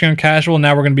focused touching on casual.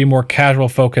 Now we're going to be more casual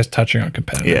focused touching on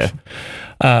competitive.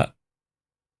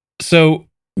 So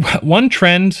one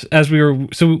trend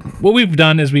what we've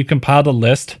done is we've compiled a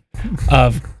list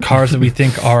of cards that we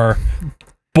think are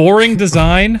boring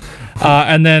design,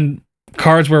 and then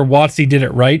cards where WotC did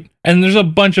it right, and there's a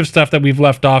bunch of stuff that we've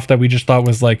left off that we just thought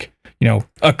was like,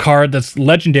 a card that's a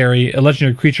legendary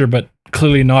creature, but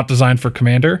clearly not designed for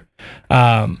Commander.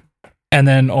 And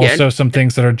then also some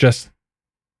things that are just,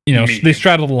 they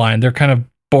straddle the line. They're kind of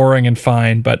boring and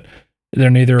fine, but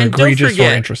they're neither egregious or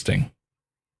interesting.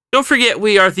 Don't forget,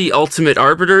 we are the ultimate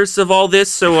arbiters of all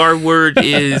this, so our word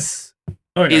is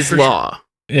law.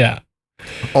 Yeah.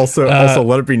 Also,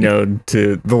 let it be known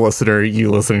to the listener,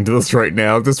 you listening to this right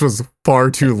now, this was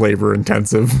far too labor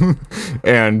intensive,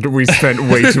 and we spent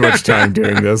way too much time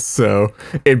doing this, so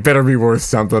it better be worth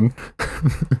something.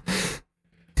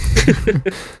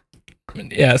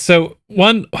 Yeah, so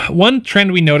one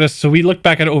trend we noticed, so we looked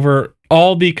back at over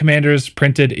all the commanders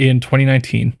printed in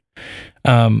 2019.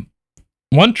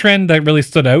 One trend that really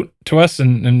stood out to us,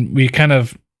 and we kind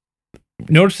of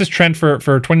noticed this trend for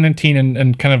 2019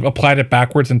 and kind of applied it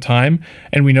backwards in time,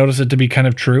 and we noticed it to be kind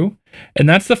of true. And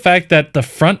that's the fact that the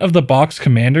front of the box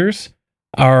commanders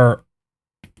are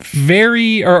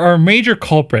major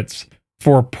culprits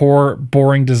for poor,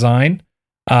 boring design,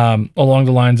 along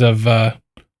the lines of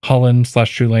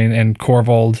Holland/Tulane and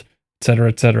Corvold,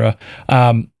 etc.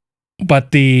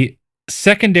 But the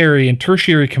secondary and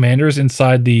tertiary commanders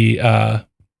inside the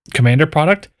commander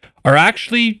product are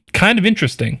actually kind of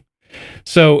interesting.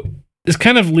 So this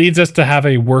kind of leads us to have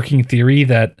a working theory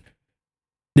that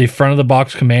the front of the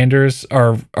box commanders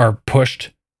are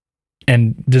pushed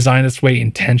and designed this way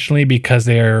intentionally because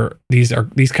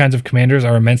these kinds of commanders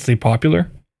are immensely popular.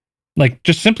 Like,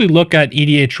 just simply look at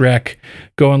EDH Rec,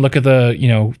 go and look at the,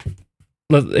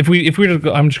 if we were to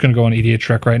go, I'm just going to go on EDH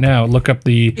Rec right now, look up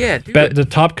the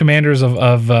top commanders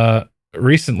of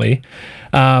recently.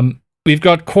 We've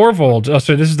got Corvold. Oh,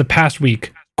 sorry, this is the past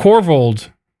week. Corvold,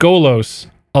 Golos,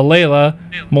 Alayla,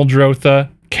 Muldrotha,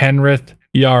 Kenrith,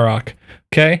 Yarok.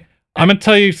 Okay? I'm going to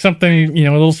tell you something,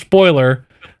 a little spoiler.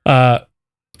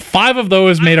 5 of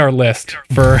those made our list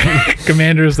for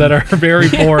commanders that are very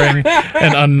boring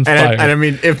and uninspired. And I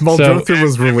mean, if Muldrotha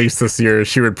was released this year,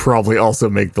 she would probably also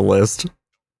make the list.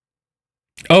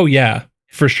 Oh, yeah,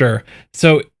 for sure.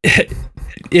 So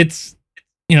it's,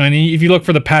 and if you look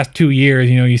for the past 2 years,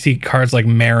 you see cards like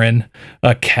Marin,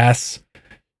 Kess,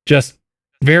 just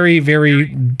very,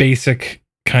 very basic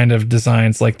kind of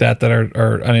designs like that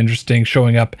are uninteresting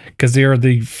showing up because they are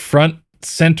the front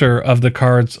center of the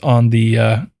cards on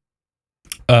the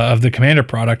of the commander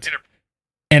product,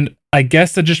 and I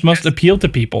guess that just must appeal to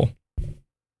people.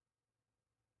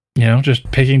 just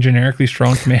picking generically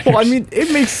strong commanders. Well, I mean,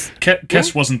 it makes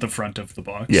Kess wasn't the front of the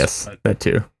box. yes, but- that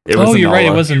too. It was you're right. It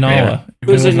Anala. was a Nala. It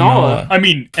was a Nala. I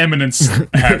mean, Eminence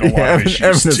had a lot Yeah, of issues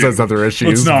Eminence too. has other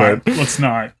issues, Let's but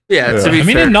not. Yeah, Yeah. to be I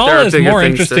mean, fair, there Nala are is bigger more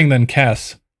things interesting than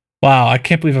Kess. Wow, I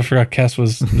can't believe I forgot Kess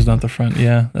was not the front.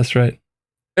 Yeah, that's right.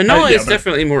 Nala Yeah, is but-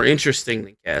 definitely more interesting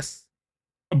than Kess.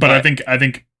 But I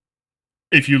think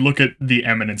if you look at the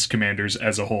Eminence commanders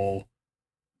as a whole,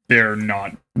 they're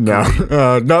not. no,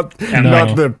 not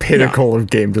No. the pinnacle of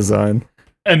game design.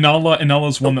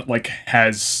 Anala's one that like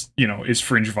has is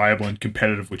fringe viable and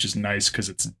competitive, which is nice because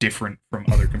it's different from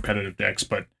other competitive decks.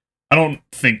 But I don't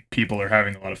think people are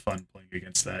having a lot of fun playing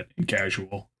against that in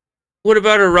casual. What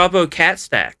about a Robo Cat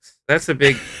Stacks? That's a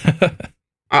big.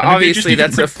 Obviously,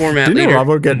 just- that's a format Didn't leader.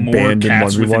 Robo get More banned in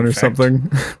cats 1v1 or with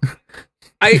something?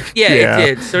 Yeah, Yeah. it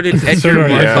did. So did So Edgar did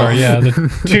Markov. Markov, yeah.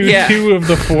 The Yeah. two of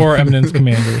the 4 Eminence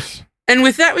commanders. And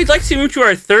with that, we'd like to move to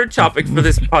our third topic for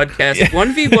this podcast: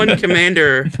 1v1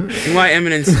 Commander and why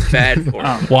Eminence is bad for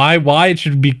it. Why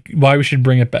we should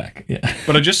bring it back. Yeah.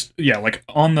 But like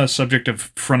on the subject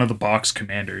of front of the box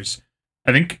commanders,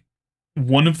 I think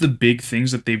one of the big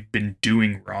things that they've been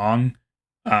doing wrong,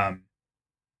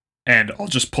 and I'll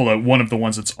just pull out one of the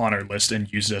ones that's on our list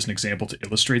and use it as an example to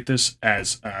illustrate this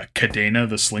as Kadena,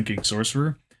 the Slinking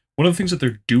Sorcerer. One of the things that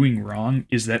they're doing wrong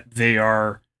is that they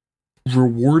are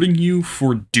rewarding you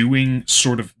for doing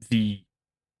sort of the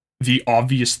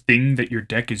obvious thing that your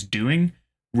deck is doing,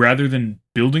 rather than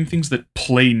building things that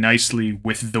play nicely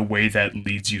with the way that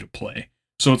leads you to play.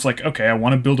 So it's like, okay, I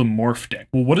want to build a morph deck.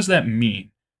 Well, what does that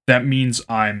mean? That means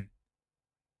I'm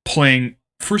playing.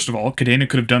 First of all, Kadena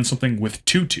could have done something with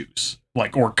 2/2s,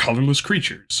 like, or colorless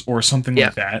creatures, or something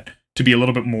like that, to be a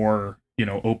little bit more,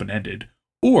 open-ended.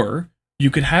 Or you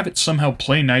could have it somehow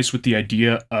play nice with the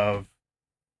idea of,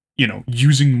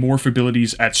 using morph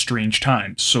abilities at strange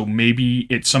times. So maybe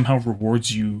it somehow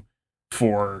rewards you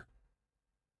for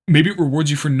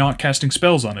not casting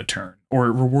spells on a turn, or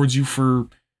it rewards you for,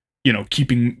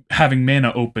 having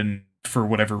mana open for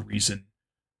whatever reason,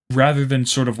 rather than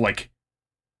sort of like,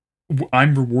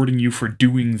 I'm rewarding you for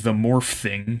doing the morph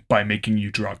thing by making you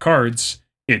draw cards.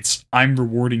 It's I'm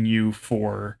rewarding you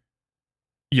for,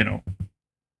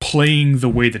 playing the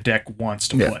way the deck wants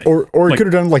to play. Or it Like- could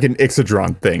have done like an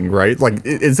Ixodron thing, right? Like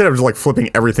instead of just like flipping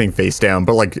everything face down,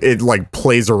 but like it like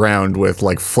plays around with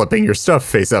like flipping your stuff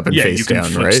face up and Yeah, face you can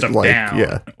down, flip right? stuff Like down.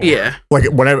 yeah. or- Yeah. Like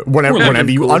whenever that'd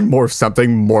you be cool. unmorph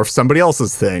something, morph somebody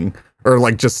else's thing. Or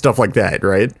like just stuff like that,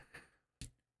 right?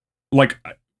 Like,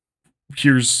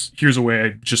 here's a way I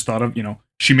just thought of,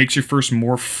 she makes your first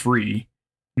morph free.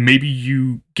 Maybe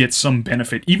you get some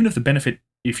benefit, even if the benefit,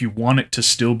 if you want it to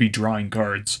still be drawing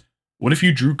cards. What if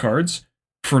you drew cards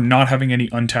for not having any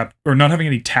untapped or not having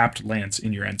any tapped lands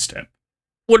in your end step?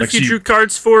 What Like, if you so you- drew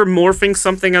cards for morphing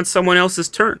something on someone else's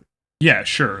turn? Yeah,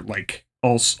 sure. Like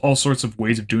all sorts of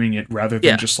ways of doing it, rather than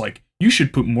Yeah. just like, you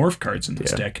should put morph cards in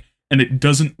this Yeah. deck. And it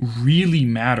doesn't really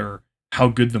matter how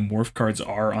good the morph cards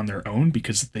are on their own,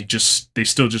 because they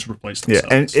still just replace Yeah.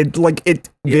 themselves. And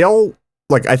they all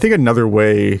like I think another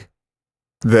way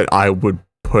that I would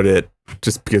put it,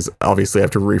 just because obviously I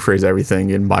have to rephrase everything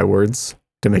in my words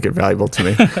to make it valuable to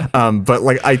me. But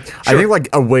like I think like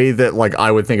a way that like I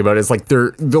would think about it is like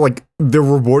they're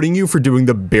rewarding you for doing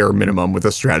the bare minimum with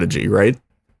a strategy, right?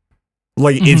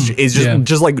 Like it's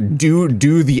just like do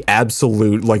the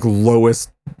absolute like lowest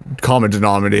common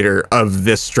denominator of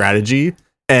this strategy,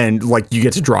 and like you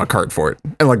get to draw a card for it,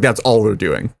 and like that's all they're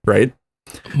doing, right?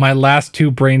 My last 2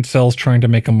 brain cells trying to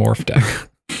make a morph deck.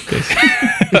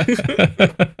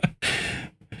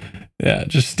 Yeah,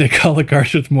 just stick all the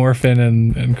cards with morph in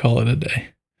and call it a day.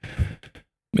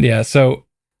 But yeah, so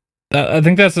I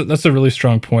think that's a really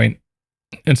strong point.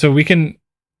 And so we can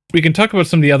talk about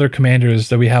some of the other commanders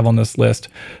that we have on this list,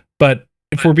 but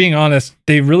if we're being honest,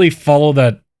 they really follow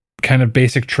that kind of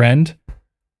basic trend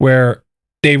where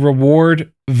they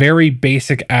reward very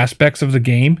basic aspects of the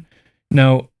game.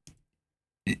 Now,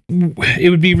 it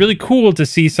would be really cool to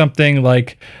see something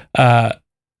like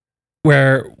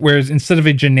whereas instead of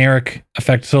a generic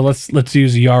effect, so let's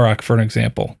use Yarok for an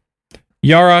example.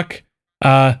 Yarok,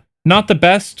 not the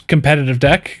best competitive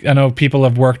deck. I know people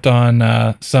have worked on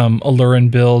some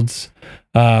Alurin builds.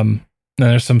 And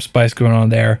there's some spice going on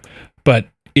there. But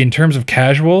in terms of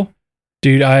casual,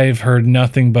 dude, I've heard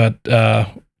nothing but bad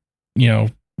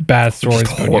stories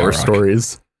Just about horror Yarok.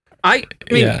 stories. I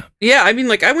mean, I mean,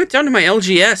 like I went down to my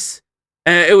LGS,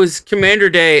 and it was Commander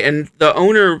Day, and the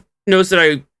owner knows that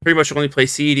I pretty much only play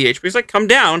CEDH, but he's like, come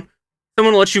down,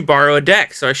 someone will let you borrow a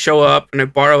deck. So I show up and I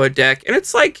borrow a deck, and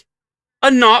it's like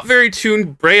a not very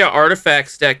tuned Brea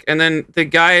Artifacts deck, and then the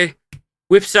guy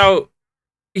whips out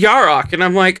Yarok, and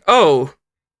I'm like, oh,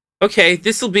 okay,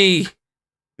 this will be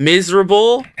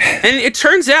miserable. And it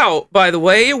turns out, by the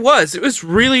way, it was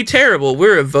really terrible.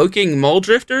 We're evoking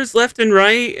Muldrifters left and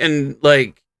right, and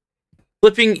like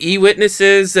flipping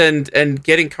e-witnesses and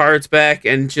getting cards back,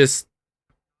 and just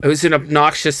it was an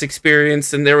obnoxious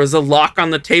experience. And there was a lock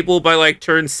on the table by like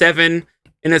turn 7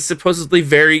 in a supposedly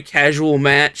very casual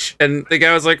match, and the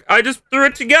guy was like, I just threw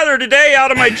it together today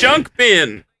out of my junk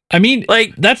bin. I mean,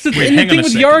 Like, that's the Wait, thing. The hang on thing a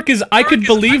with second. Yarok is I could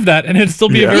believe that, and it'd still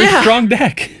be a very Yeah. strong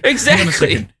deck. Hang on a exactly.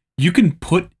 second. You can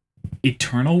put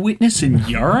Eternal Witness in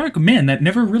Yarok? Man, that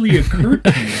never really occurred to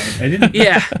me. I didn't.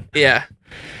 Yeah.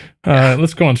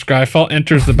 Let's go on. Skyfall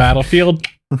enters the battlefield.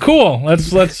 Cool. Let's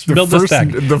build this deck.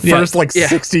 The Yeah. first like Yeah.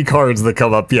 60 cards that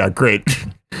come up. Yeah, great.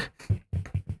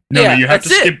 No, Yeah, you have to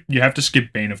that's it. skip. You have to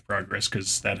skip Bane of Progress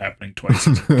because that happening twice.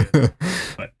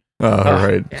 All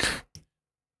right. Yeah.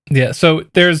 Yeah. So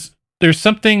there's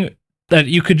something that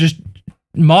you could just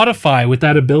modify with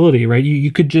that ability, right?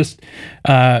 You could just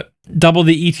double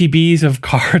the ETBs of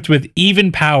cards with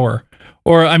even power.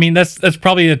 Or I mean, that's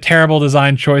probably a terrible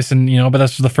design choice, and but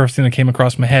that's the first thing that came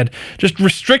across my head. Just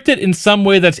restrict it in some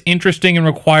way that's interesting and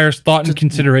requires thought and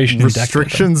consideration. in deck building.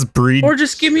 Restrictions breed, Or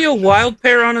just give me a wild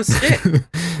pair on a stick.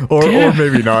 or Yeah.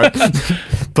 maybe not.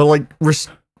 But like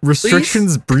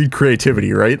restrictions breed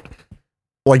creativity, right?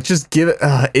 Like just give it.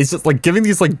 It's just like giving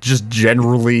these like just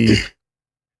generally.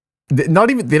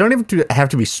 Not even they don't even have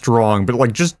to be strong, but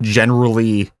like just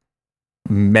generally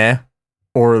meh,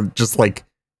 or just like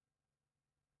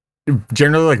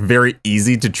generally like very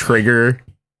easy to trigger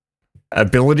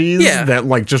abilities Yeah. that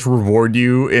like just reward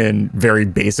you in very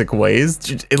basic ways.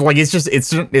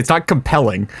 It's not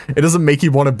compelling. It doesn't make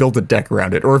you want to build a deck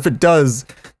around it, or if it does,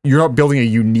 you're not building a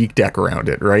unique deck around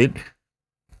it, right?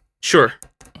 Sure.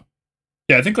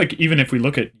 Yeah, I think like even if we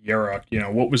look at Yarok,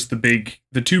 what was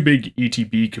the two big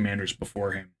ETB commanders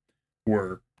before him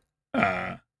were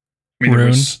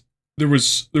Rune. there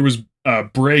was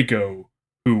Brago,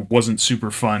 who wasn't super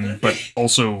fun, but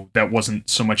also that wasn't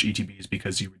so much ETBs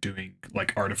because you were doing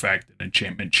like artifact and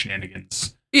enchantment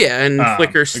shenanigans, Yeah, and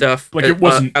flicker stuff. like it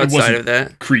wasn't outside of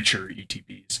that. creature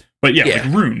ETBs. But yeah, Yeah.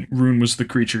 like Rune was the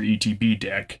creature ETB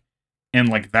deck, and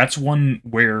like that's one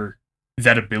where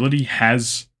that ability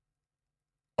has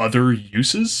other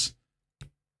uses.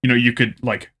 You could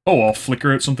like, I'll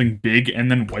flicker out something big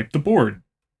and then wipe the board,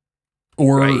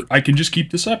 or Right. I can just keep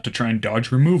this up to try and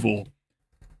dodge removal.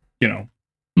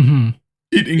 Mm-hmm.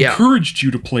 It Yeah. encouraged you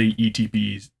to play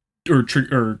ETBs or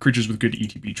creatures with good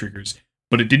ETB triggers,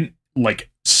 but it didn't like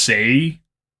say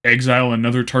exile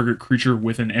another target creature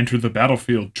with an enter the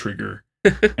battlefield trigger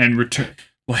and return.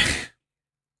 Like,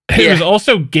 It Yeah. was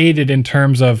also gated in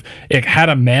terms of it had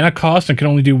a mana cost and could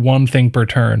only do one thing per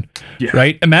turn. yeah,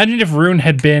 Right? Imagine if Rune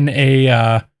had been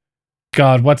a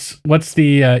God, what's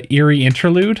the Eerie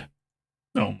Interlude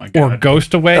Oh my or god.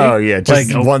 Ghost Away? Oh yeah, just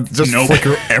Nope. Nope.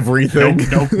 flicker everything.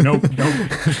 Nope.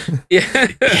 Yeah.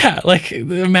 Yeah, like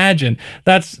imagine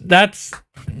that's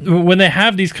when they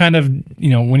have these kind of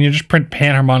when you just print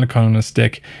Panharmonicon on a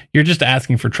stick, you're just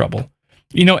asking for trouble.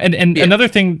 And Yeah. another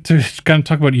thing to kind of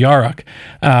talk about Yarok,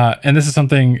 and this is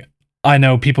something I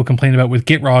know people complain about with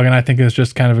Gitrog, and I think it's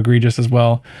just kind of egregious as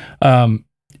well.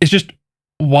 It's just,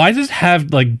 why does it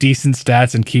have like decent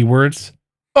stats and keywords?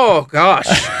 Oh gosh.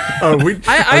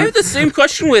 I have the same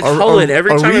question with Hullen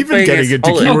every time Are we I play even getting against into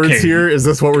Hullen. keywords Okay. here? Is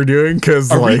this what we're doing?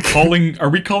 Because Are like,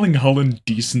 we calling Hullen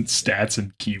decent stats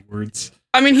and keywords?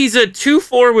 I mean, he's a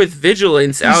 2/4 with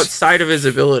vigilance outside of his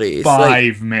abilities.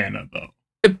 5 mana though.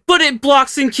 But it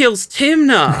blocks and kills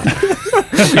Timna.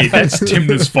 Hey, that's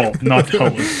Timna's fault, not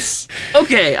Hullen's.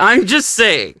 Okay, I'm just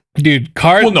saying. Dude,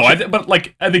 card. Well, no, I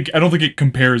don't think it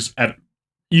compares at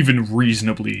even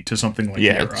reasonably to something like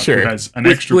Yeah, Yarok, sure. who has an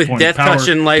extra With point Death of power, Touch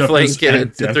and toughness, Lifelink and and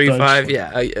it's a Death 3/5. Touch. Yeah.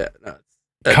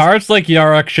 That's- cards like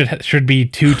Yarok should be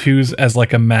 2/2s as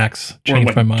like a max. Or Change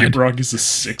like my mind. Gitrog is a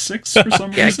 6/6 for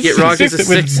some Yeah, reason. Gitrog is a Six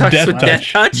with 6/6 Death with Death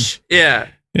Touch. Touch. Yeah.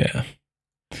 Yeah.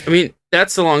 I mean,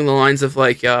 that's along the lines of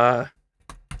like, I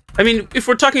mean, if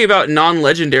we're talking about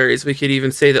non-legendaries, we could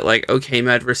even say that like Okame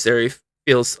Adversary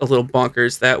feels a little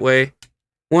bonkers that way.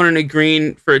 1 and a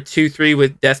green for a 2/3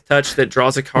 with Death Touch that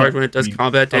draws a card when it does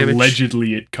combat damage.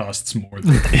 Allegedly, it costs more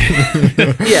than.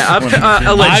 Yeah, I've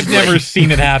allegedly. never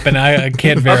seen it happen. I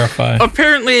can't verify.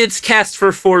 Apparently, it's cast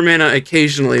for 4 mana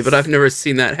occasionally, but I've never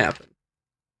seen that happen.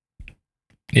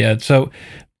 Yeah, so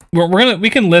we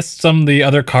can list some of the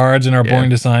other cards in our Yeah. boring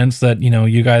designs that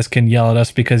you guys can yell at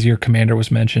us because your commander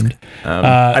was mentioned.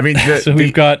 I mean, so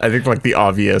we've got. I think like the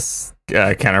obvious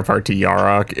counterpart to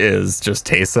Yarok is just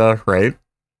Teysa, right?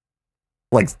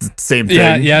 Like same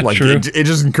thing. Yeah, like true. it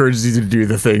just encourages you to do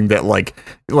the thing that like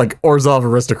Orzhov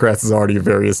Aristocrats is already a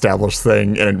very established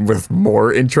thing and with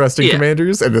more interesting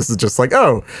commanders, and this is just like,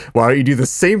 oh, why don't you do the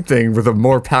same thing with a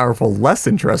more powerful, less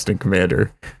interesting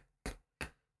commander?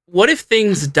 What if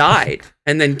things died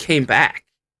and then came back?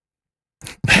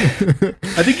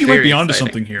 I think you might Very be onto exciting.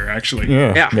 something here, actually.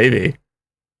 Yeah, maybe.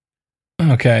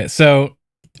 Okay, so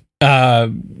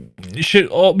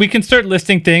we can start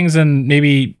listing things, and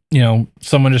maybe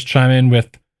someone just chime in with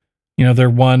their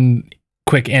one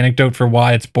quick anecdote for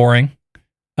why it's boring.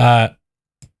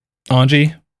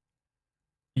 Anji.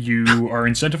 You are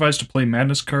incentivized to play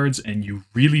madness cards, and you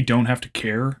really don't have to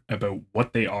care about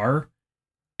what they are,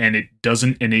 and it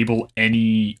doesn't enable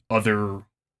any other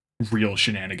real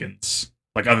shenanigans,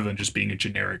 like other than just being a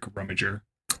generic rummager.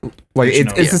 Like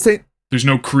it's the same. There's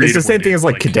no creative. It's the same thing as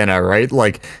like Cadena, right?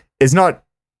 Like it's not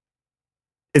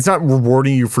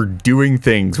rewarding you for doing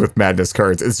things with madness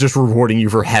cards. It's just rewarding you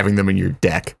for having them in your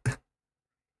deck.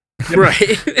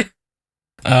 Right.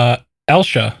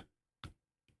 Elsha.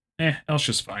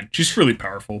 Elsha's fine. She's really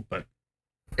powerful, but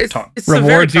It's Rewards a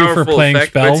very you for powerful playing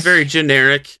effect, but spells? it's very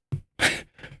generic.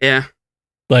 Yeah.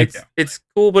 Like, It's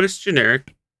cool, but it's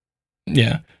generic.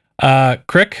 yeah.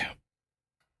 Crick.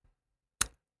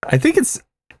 I think it's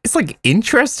like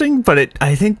interesting, but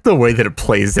I think the way that it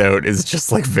plays out is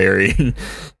just like very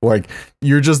like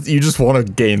you just want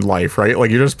to gain life, right?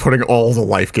 Like you're just putting all the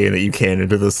life gain that you can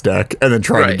into this deck and then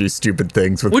trying to do stupid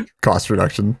things with cost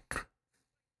reduction.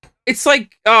 It's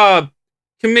like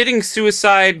committing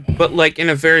suicide, but like in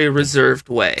a very reserved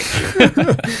way.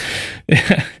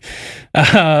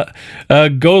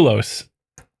 Golos.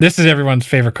 This is everyone's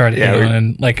favorite card,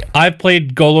 and like I've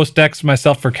played Golos decks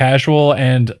myself for casual,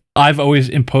 and I've always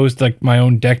imposed like my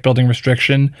own deck building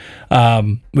restriction,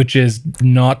 which is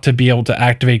not to be able to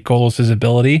activate Golos'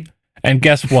 ability. And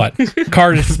guess what?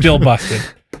 Card is still busted.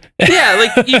 Yeah,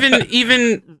 like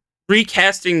even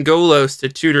recasting Golos to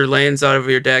tutor lands out of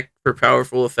your deck for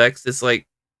powerful effects is like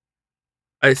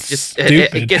it's just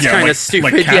it gets kind of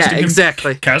stupid. Yeah,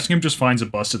 exactly. Casting him just finds a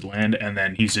busted land, and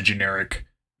then he's a generic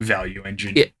value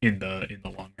engine in the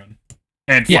long run.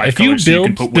 And 5 if you colors, so you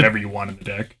can build put whatever you want in the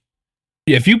deck.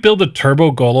 Yeah, if you build a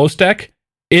turbo Golos deck,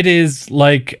 it is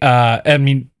like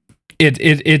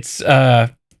it's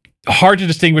hard to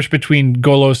distinguish between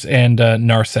Golos and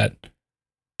Narset.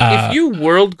 If you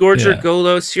World Gorger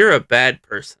Golos, you're a bad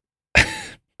person.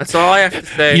 That's all I have to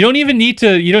say. You don't even need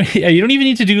to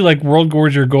do like World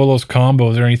Gorger Golos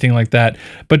combos or anything like that.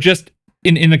 But just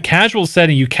in a casual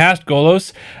setting, you cast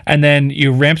Golos and then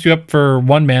you ramps you up for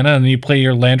 1 mana, and then you play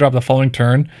your land drop the following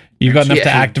turn. You've got enough to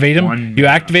activate him. You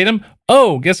activate him.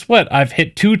 Oh, guess what? I've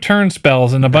hit 2 turn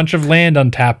spells and a bunch of land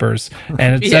untappers,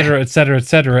 and etc., etc.,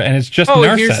 etc. And it's just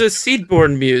Narset. Here's a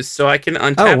Seedborn Muse, so I can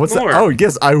untap more. Oh,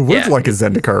 yes, I would like a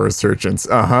Zendikar Resurgence.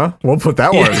 We'll put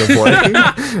that one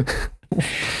into play.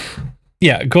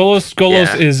 Yeah,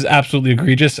 Golos is absolutely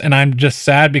egregious, and I'm just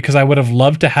sad because I would have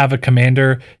loved to have a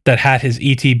commander that had his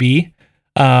ETB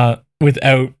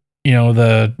without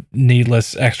the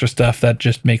needless extra stuff that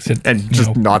just makes it and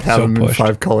just not have them in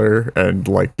 5 color and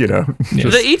like The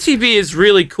ETB is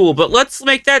really cool, but let's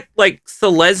make that like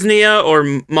Selesnya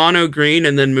or mono green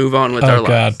and then move on with our lives. Oh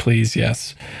god, please,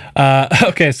 yes.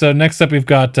 Okay, so next up we've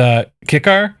got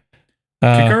Kikar.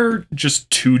 Kikar just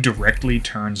too directly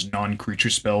turns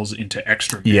non-creature spells into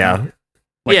extra mana.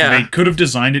 Yeah. They could have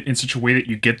designed it in such a way that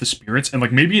you get the spirits, and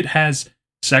like maybe it has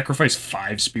sacrifice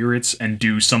 5 spirits and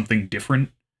do something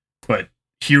different. But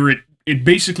here it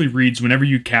basically reads, whenever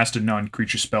you cast a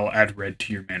non-creature spell, add red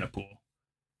to your mana pool.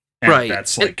 And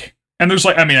that's like... And there's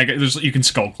like... I mean, you can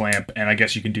Skull Clamp, and I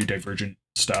guess you can do Divergent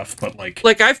stuff, but like...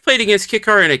 Like, I've played against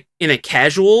Kikar in a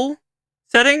casual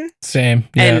setting. Same,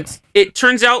 yeah. And it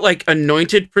turns out, like,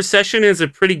 Anointed Procession is a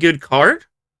pretty good card.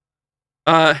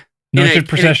 Anointed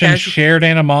Procession, Shared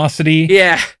Animosity.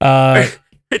 Yeah.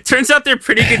 It turns out they're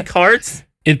pretty good cards.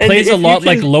 It plays a lot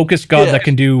like Locust God that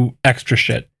can do extra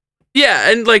shit.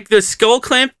 Yeah, and like the Skull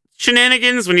Clamp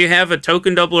shenanigans when you have a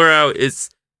token doubler out it's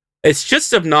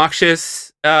just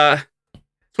obnoxious.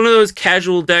 It's one of those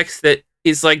casual decks that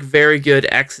is like very good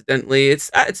accidentally. It's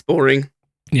boring.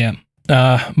 Yeah.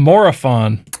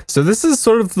 Morophon. So this is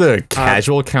sort of the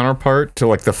casual counterpart to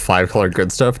like the 5-color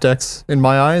good stuff decks in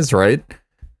my eyes, right?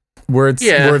 Where it's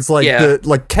like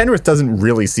Kenrith doesn't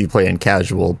really see play in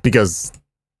casual because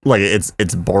like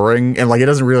it's boring and like it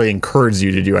doesn't really encourage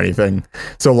you to do anything.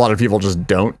 So a lot of people just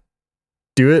don't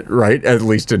do it, right? At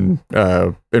least in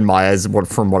my eyes,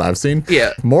 from what I've seen.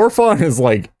 Yeah. Morophon is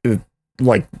like in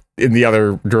the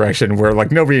other direction where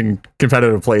like nobody in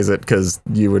competitive plays it because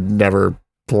you would never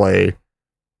play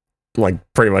like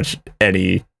pretty much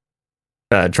any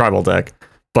tribal deck.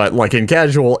 But like in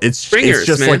casual, it's Bringers,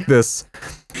 just man. like this.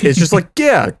 It's just like,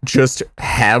 yeah, just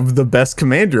have the best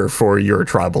commander for your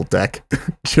tribal deck.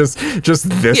 just this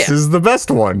Yeah. is the best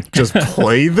one. Just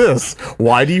play this.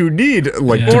 Why do you need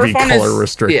like Yeah. to More be fun color is-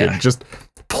 restricted? yeah. Just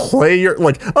play your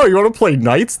like, oh, you want to play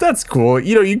knights? That's cool.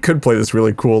 You know, you could play this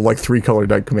really cool like 3-color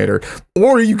knight commander,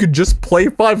 or you could just play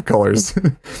 5 colors.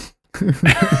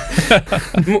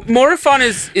 Morifon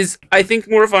is I think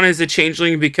Morifon is a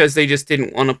changeling because they just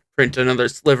didn't want to print another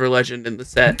Sliver Legend in the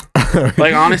set.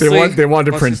 Like, honestly, they wanted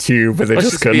to let's print just- 2, but they Let's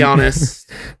just just couldn't. be honest.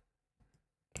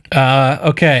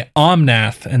 Okay,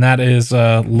 Omnath, and that is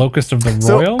Locust of the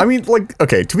Royal. So I mean, like,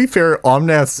 okay, to be fair,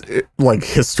 Omnaths like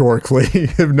historically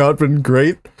have not been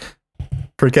great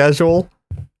for casual.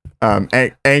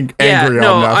 Angry no,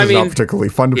 Omnath I is mean, not particularly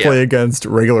fun to yeah. play against.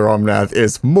 Regular Omnath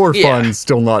is more Yeah. fun,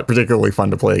 still not particularly fun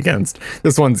to play against.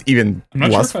 This one's even I'm not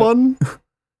sure less if fun.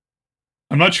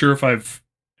 I'm not sure if I've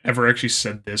ever actually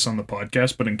said this on the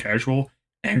podcast, but in casual,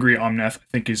 Angry Omnath I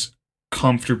think is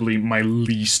comfortably my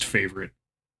least favorite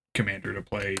commander to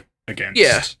play against.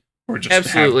 Yeah, or just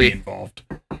absolutely. have be involved.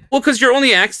 Well, because your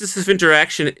only axis of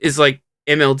interaction is like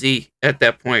MLD at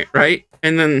that point, right?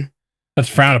 And then That's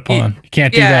frowned upon. You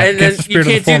can't do yeah, that. and then Against the you spirit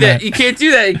of can't the do that. format. You can't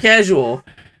do that in casual.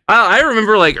 I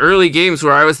remember like early games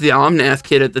where I was the Omnath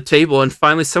kid at the table, and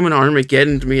finally someone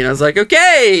Armageddoned me, and I was like,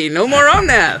 okay, no more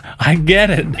Omnath. I get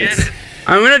it.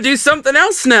 I'm gonna do something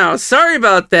else now. Sorry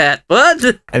about that,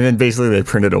 bud. And then basically they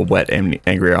printed a wet Angry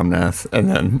Omnath, and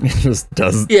then it just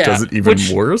does it even which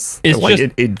worse. is Like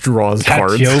just it draws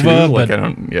cards too. Tatyova, Like but- I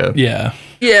don't, yeah.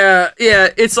 Yeah. Yeah.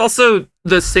 It's also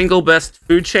the single best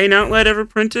food chain outlet ever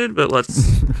printed. But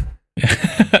let's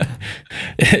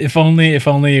if only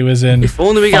it was in if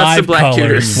only we got 5 some black colors.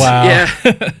 tuners.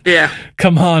 Wow. Yeah.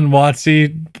 Come on,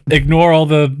 Watsy. Ignore all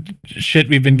the shit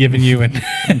we've been giving you and,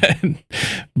 and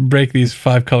break these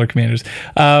 5-color commanders.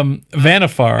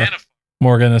 Vanifar.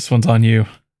 Morgan, this one's on you.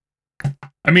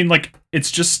 I mean, like,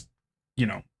 it's just, you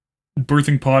know,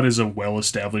 Birthing Pod is a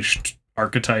well-established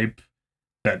archetype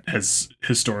that has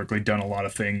historically done a lot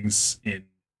of things in,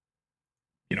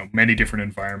 you know, many different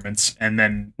environments. And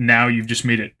then now you've just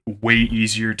made it way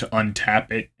easier to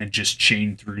untap it and just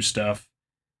chain through stuff.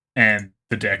 And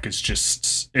the deck is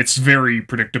just, it's very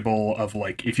predictable of,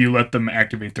 like, if you let them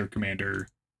activate their commander,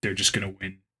 they're just going to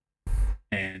win.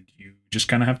 And you just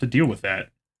kind of have to deal with that.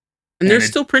 And they're And it-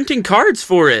 still printing cards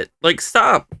for it. Like,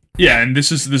 stop. Yeah, and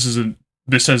this is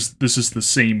the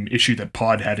same issue that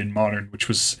Pod had in Modern, which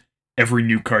was every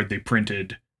new card they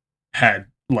printed had,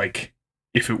 like,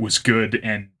 if it was good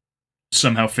and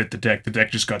somehow fit the deck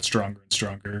just got stronger and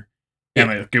stronger. And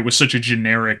like, it was such a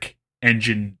generic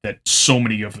engine that so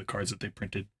many of the cards that they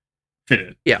printed fit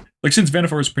it. Yeah. Like, since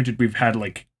Vanifar was printed, we've had a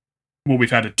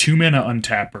 2-mana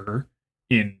untapper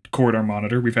in Corridor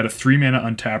Monitor. We've had a 3-mana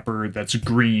untapper that's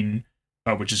green,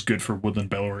 which is good for Woodland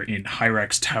Bellower in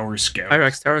Hyrax Tower Scout.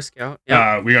 Hyrax Tower Scout.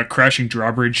 Yeah. We got Crashing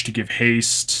Drawbridge to give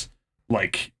haste.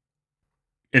 Like,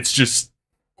 it's just,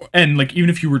 and like, even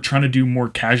if you were trying to do more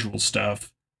casual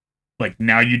stuff, like,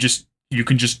 now you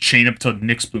can just chain up to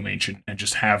Nyxbloom Ancient and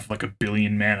just have like 1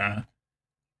 billion mana,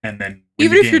 and then win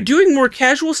Even the if you're game. doing more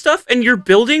casual stuff and you're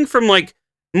building from like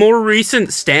more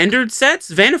recent standard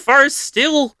sets, Vanifar is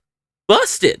still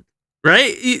busted,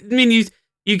 right? I mean,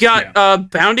 you got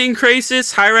Bounding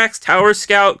Crisis, Hyrax Tower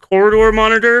Scout, Corridor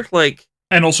Monitor, like.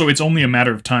 And also, it's only a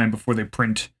matter of time before they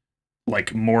print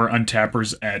like more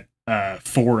untappers at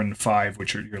 4 and 5,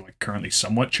 which you're like currently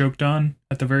somewhat choked on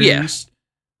at the very least.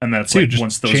 And that's Dude, like just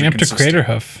once those chain are up to consistent.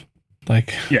 Craterhoof.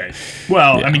 Like, Yeah.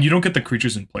 Well, Yeah. I mean, you don't get the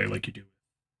creatures in play like you do.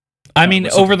 I mean,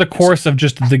 with over the something- course of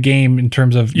just the game, in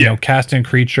terms of you Yeah. know, casting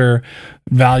creature,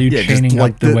 value Yeah, just chaining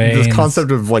like up the way. this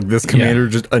concept of like this commander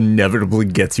just inevitably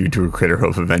gets you to a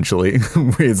Craterhoof eventually.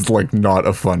 It's like not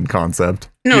a fun concept.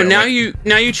 No, Yeah, now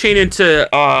like- you chain into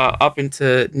up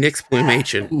into Nyxbloom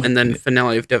Ancient and then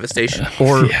Finale of Devastation.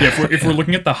 Or Yeah, if we're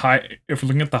looking at the high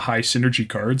synergy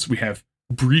cards, we have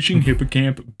Breaching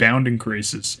Hippocamp, Bounding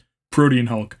Crisis, Protean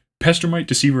Hulk, Pestermite,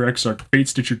 Deceiver Exarch, Fate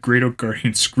Stitcher, Great Oak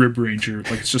Guardian, Scrib Ranger.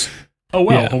 Like, it's just, oh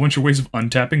wow, Yeah. a whole bunch of ways of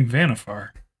untapping Vanifar.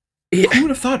 Yeah. Who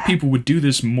would have thought people would do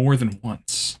this more than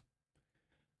once?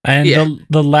 And Yeah.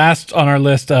 the last on our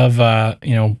list of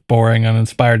you know, boring,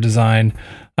 uninspired design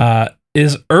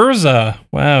is Urza.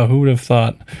 Wow, who would have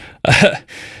thought?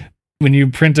 When you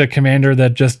print a commander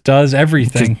that just does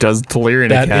everything. just does Tolarian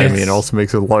That Academy is- and also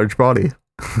makes a large body.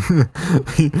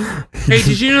 Hey,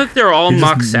 did you know that they're all He just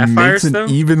mock sapphires makes an though?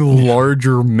 even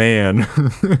larger man.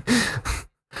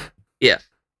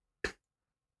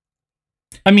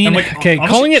 I mean, And, like, okay, honestly-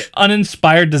 calling it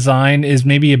uninspired design is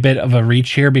maybe a bit of a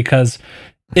reach here because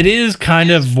it is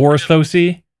kind of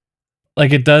Vorthosy.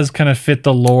 Like it does kind of fit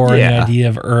the lore and Yeah. the idea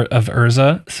of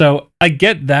Urza. So I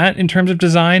get that in terms of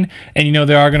design. And you know,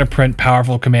 they are going to print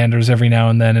powerful commanders every now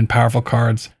and then and powerful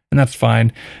cards, and that's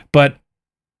fine. But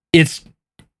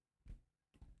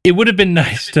it would have been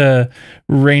nice to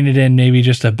rein it in maybe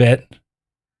just a bit.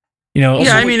 You know,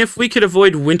 Yeah, I mean, if we could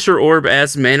avoid Winter Orb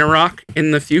as mana rock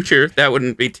in the future, that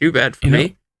wouldn't be too bad for You know,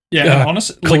 me. Yeah, Uh, and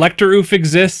honestly, like, Collector Oof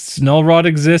exists, Null Rod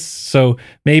exists, so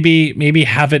maybe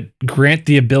have it grant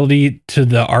the ability to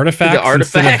the artifacts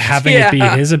instead of artifact, having it be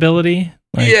yeah. his ability.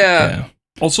 Like, Yeah.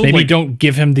 also Maybe like, don't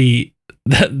give him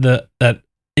that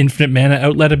infinite mana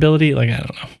outlet ability. Like I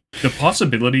don't know. the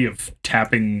possibility of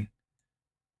tapping,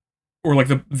 or like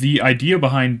the idea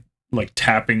behind like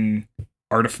tapping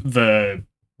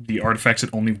the artifacts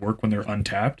that only work when they're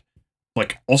untapped,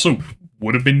 like also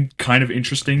would have been kind of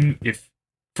interesting if,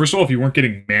 first of all, if you weren't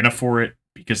getting mana for it,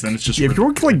 because then it's just Yeah, if you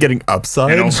weren't like getting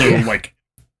upside, and also like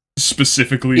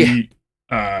specifically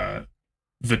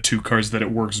the two cards that it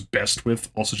works best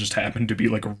with also just happen to be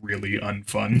like really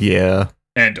unfun. yeah,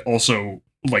 And also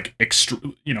like extra,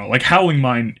 you know, like Howling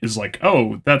Mine is like,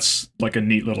 oh, that's like a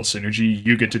neat little synergy,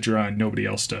 you get to draw and nobody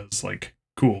else does, like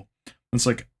cool. It's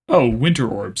like, oh, Winter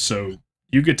Orb, so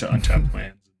you get to untap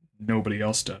lands, nobody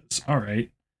else does. All right,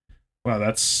 wow,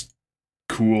 that's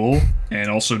cool, and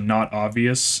also not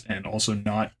obvious, and also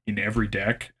not in every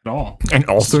deck at all. and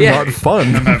also Yeah. not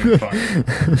fun. I'm having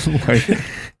fun. Like,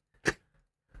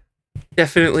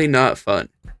 Definitely not fun.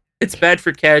 It's bad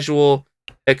for casual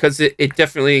because it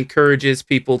definitely encourages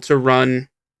people to run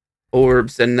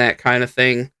orbs and that kind of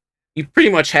thing. You pretty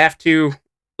much have to,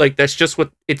 like, that's just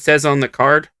what it says on the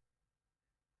card.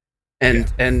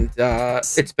 And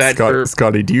it's bad for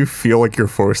Scotty, do you feel like you're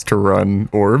forced to run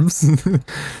orbs?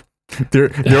 there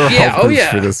are Yeah, help oh, groups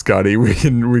yeah. for this, Scotty. We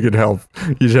can help.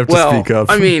 You just have to well, speak up.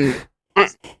 I mean,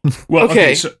 Well,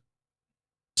 okay. Okay.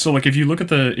 So like if you look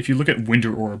at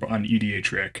Winter Orb on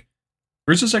EDH Rec,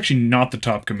 Urza is actually not the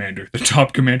top commander. The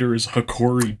top commander is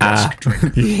Hakori Dusk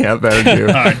Drinker. yeah, that'll do.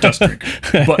 Dust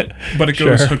Drinker. But it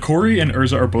goes, Sure. Hakori and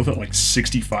Urza are both at like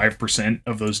 65%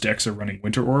 of those decks are running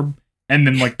Winter Orb. And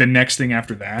then like the next thing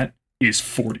after that is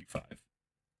 45.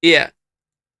 yeah.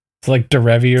 It's like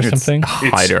Derevi or It's something.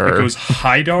 It Hydar. goes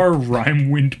Hydar,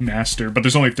 Rhymewind Master, but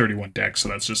there's only 31 decks, so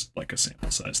that's just like a sample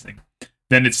size thing.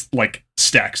 Then it's like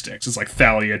stacks decks. It's like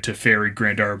Thalia, Teferi,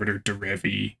 Grand Arbiter,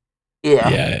 Derevi. Yeah.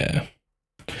 Yeah.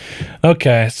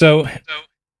 Okay, so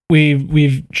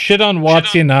we've shit on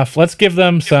WotC enough. Let's give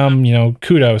them some,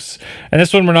 kudos. And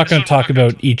this one we're not going to talk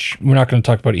about each. We're not going to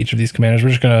talk about each of these commanders. We're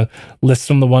just going to list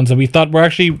some of the ones that we thought were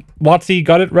actually WotC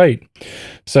got it right.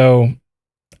 So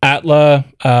Atla,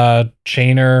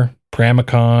 Chainer,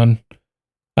 Pramicon.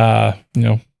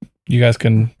 You guys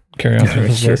can carry on through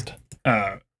this sure. list.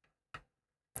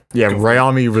 Yeah, Go for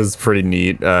Ryami was pretty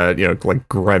neat. Like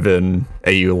Grevin,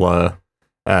 Aula,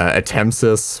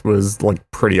 Atemsis was like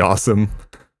pretty awesome.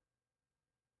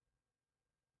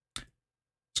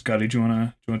 Scotty, do you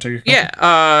wanna take a couple?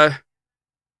 Yeah.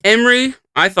 Emery,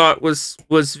 I thought was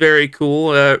very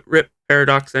cool. Rip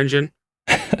Paradox Engine.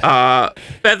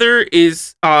 Feather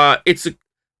is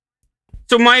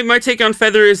so my take on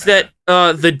Feather is that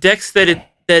the decks that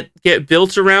get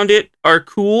built around it are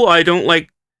cool. I don't like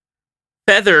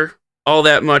Feather all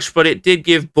that much, but it did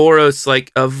give Boros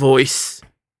like a voice,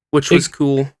 which was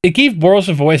cool. It gave Boros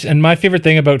a voice, and my favorite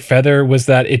thing about Feather was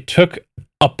that it took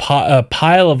a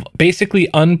pile of basically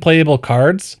unplayable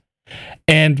cards,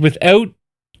 and without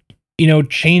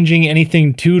changing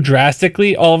anything too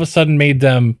drastically, all of a sudden made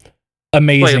them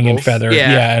amazing in Playables. Feather.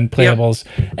 Yeah. And playables.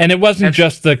 And it wasn't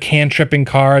just the cantripping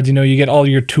cards. You get all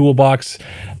your toolbox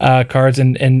cards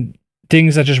and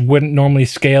things that just wouldn't normally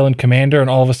scale in Commander, and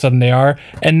all of a sudden they are.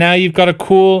 And now you've got a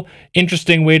cool,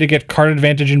 interesting way to get card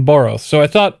advantage in Boros. So I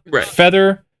thought Right.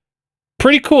 Feather,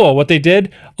 pretty cool what they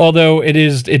did, although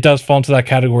it does fall into that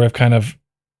category of kind of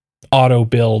auto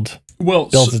builds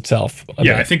itself. a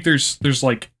Yeah, bit. I think there's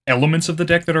like elements of the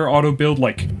deck that are auto build,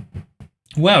 like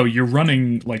wow, you're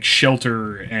running like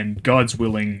Shelter and God's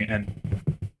Willing,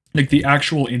 and like the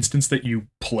actual instance that you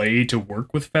play to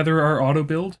work with Feather are auto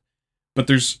build. But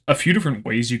there's a few different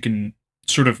ways you can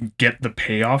sort of get the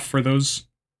payoff for those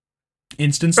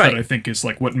instance Right. that I think is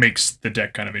like what makes the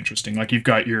deck kind of interesting. Like you've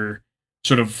got your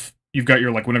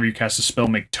like whenever you cast a spell,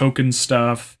 make token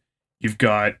stuff. You've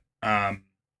got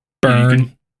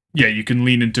Burn. you can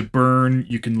lean into Burn.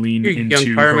 You can lean Your into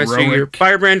Young Pyromancer, your Heroic.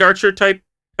 Firebrand Archer type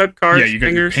cards. Yeah, you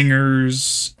got your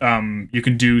fingers. pingers. You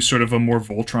can do sort of a more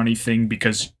Voltron-y thing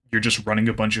because you're just running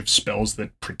a bunch of spells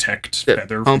that protect That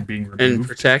Feather from pump being and removed.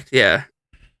 protect. Yeah,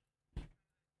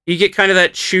 you get kind of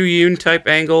that Shu Yun type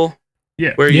angle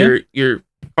Yeah. where Yeah. your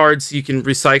cards you can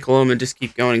recycle them and just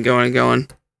keep going and going and going.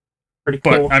 Pretty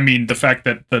But cool. I mean, the fact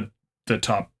that the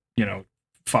top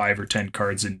 5 or 10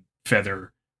 cards in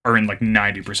Feather are in like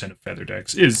 90% of Feather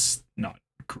decks is not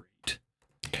great.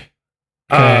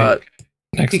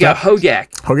 Next You got up.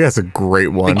 Hogak. Hogak's a great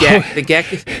The one. Gak. The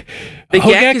Gak is. The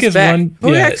Hogak Gak is is back. one-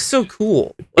 yeah. Hogak's so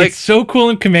cool. Like It's so cool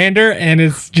in Commander, and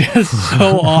it's just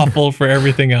so awful for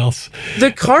everything else.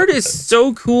 the card is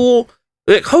so cool.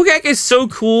 Like Hogak is so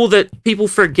cool that people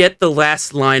forget the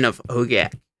last line of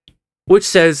Hogak, which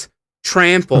says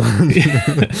trample.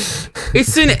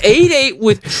 It's an 8/8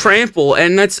 with trample,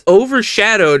 and that's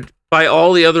overshadowed by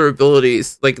all the other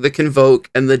abilities, like the Convoke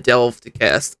and the Delve to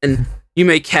cast. And you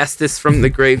may cast this from the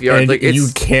graveyard. And Like it's you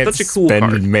can't such a cool spend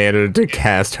card. mana to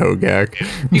cast Hogak.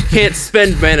 You can't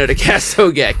spend mana to cast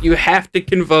Hogak. You have to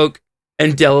Convoke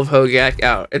and Delve Hogak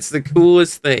out. It's the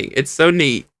coolest thing. It's so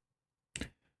neat.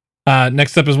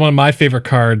 Next up is one of my favorite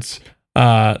cards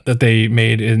that they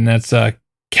made, and that's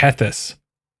Kethis.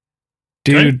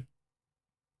 Dude.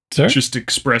 Sir? Just to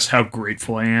express how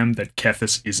grateful I am that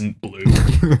Kethis isn't blue.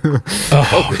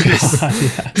 Oh, goodness.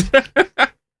 God, yeah.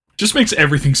 Just makes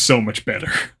everything so much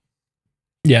better.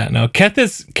 Yeah, no,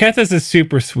 Kethis is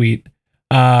super sweet.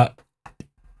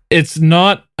 It's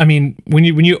not. I mean, when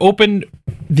you open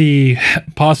the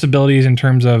possibilities in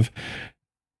terms of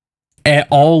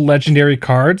all legendary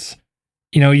cards,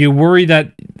 you worry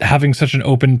that having such an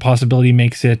open possibility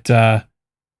makes it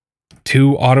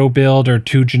too auto build or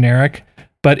too generic.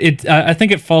 But I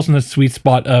think it falls in the sweet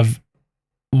spot of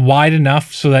wide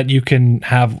enough so that you can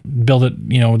build it,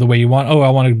 the way you want. Oh, I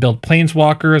want to build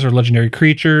planeswalkers or legendary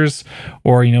creatures,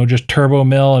 or just turbo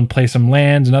mill and play some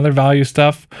lands and other value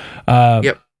stuff.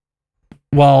 Yep.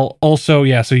 While also,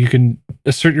 so you can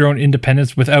assert your own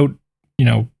independence without,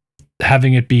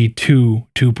 having it be too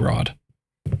broad.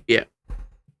 Yeah.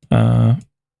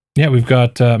 We've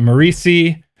got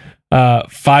Marisi,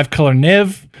 5-color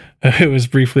Niv. It was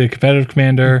briefly a competitive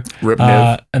commander. Rip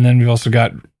Niv. And then we've also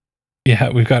got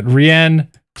Rien,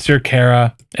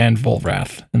 Sirkara, and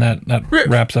Volrath. And that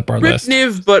wraps up our Rip list.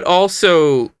 Niv, but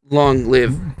also long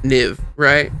live Niv,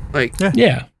 right? Like,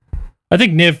 Yeah. I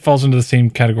think Niv falls into the same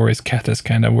category as Kethis,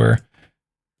 kind of, where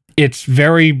it's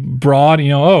very broad,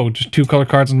 just 2-color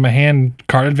cards in my hand,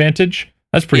 card advantage.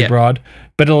 That's pretty Yeah. broad,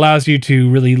 but it allows you to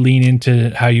really lean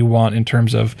into how you want in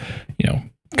terms of,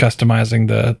 customizing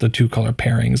the 2-color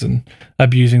pairings and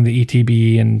abusing the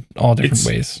ETB in all different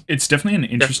ways. It's definitely an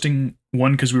interesting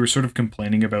one because we were sort of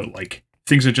complaining about like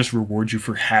things that just reward you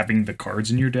for having the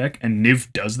cards in your deck, and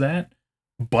Niv does that.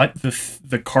 But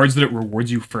the cards that it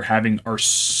rewards you for having are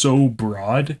so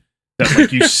broad that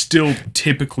like you still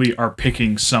typically are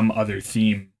picking some other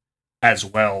theme as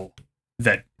well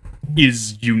that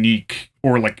is unique,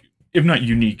 or like if not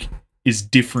unique, is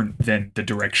different than the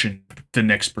direction the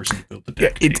next person to build the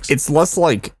deck takes. It's less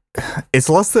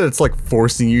that it's like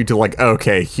forcing you to like,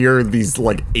 okay, here are these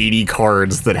like 80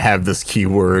 cards that have this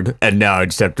keyword, and now I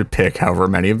just have to pick however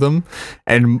many of them,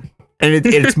 and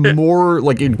it's more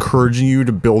like encouraging you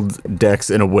to build decks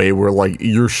in a way where like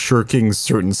you're shirking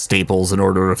certain staples in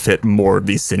order to fit more of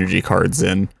these synergy cards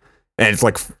in, and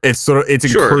it's Sure.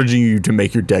 encouraging you to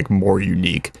make your deck more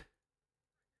unique.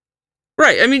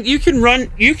 right. I mean, you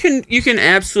can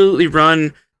absolutely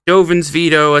run Dovin's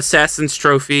Veto, Assassin's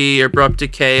Trophy, Abrupt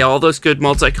Decay, all those good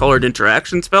multicolored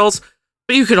interaction spells.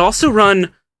 But you could also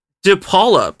run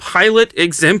Depala, Pilot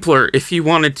Exemplar, if you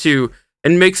wanted to,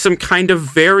 and make some kind of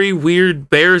very weird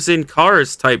Bears in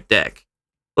Cars type deck.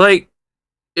 Like,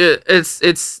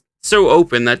 it's so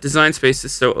open. That design space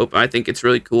is so open. I think it's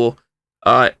really cool,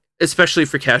 especially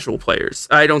for casual players.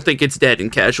 I don't think it's dead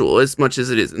in casual as much as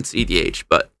it is in CDH,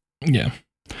 but Yeah.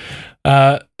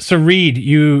 So Reed,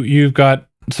 you've got,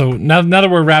 so now that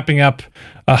we're wrapping up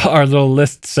our little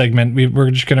list segment,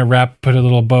 we're just gonna put a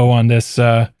little bow on this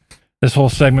this whole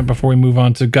segment before we move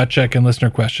on to gut check and listener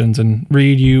questions. And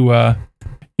Reed, you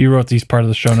wrote these part of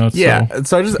the show notes. Yeah,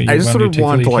 so I just sort of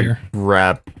wanted to like here.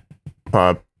 wrap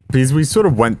up because we sort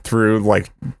of went through like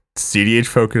CDH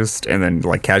focused and then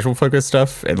like casual focused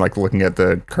stuff and like looking at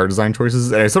the card design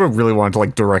choices, and I sort of really wanted to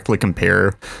like directly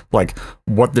compare like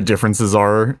what the differences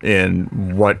are in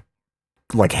what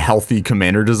like healthy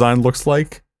commander design looks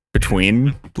like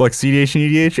between like CDH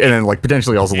and EDH, and then like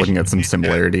potentially also looking at some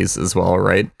similarities as well,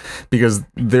 right? Because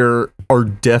there are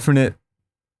definite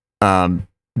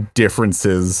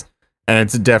differences, and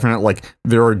it's definite like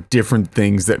there are different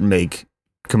things that make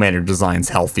commander designs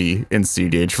healthy in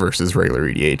CDH versus regular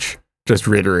EDH. Just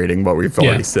reiterating what we've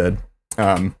already said.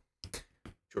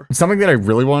 something that I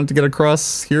really wanted to get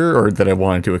across here, or that I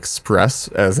wanted to express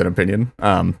as an opinion,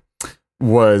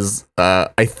 was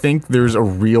I think there's a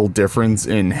real difference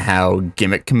in how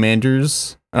gimmick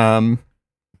commanders, like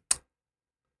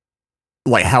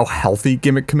how healthy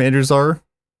gimmick commanders are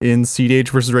in CDH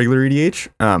versus regular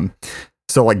EDH.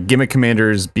 So like gimmick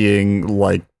commanders being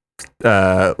like,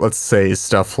 let's say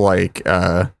stuff like,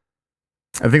 I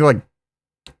think like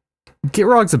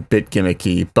Gitrog's a bit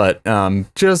gimmicky, but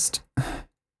just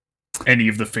any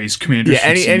of the face commanders. Yeah,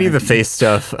 any of the face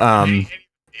stuff.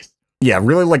 Yeah,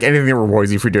 really like anything that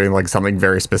rewards you for doing like something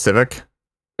very specific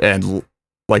and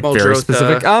like very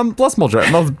specific. Plus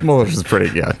Muldrota is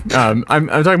pretty. Yeah. I'm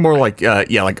talking more like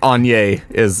like Anye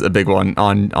is a big one.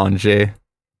 Anje.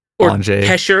 Or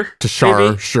Teshar.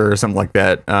 Teshar, sure, something like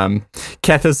that.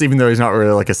 Kethis, even though he's not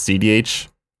really like a CDH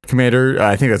commander,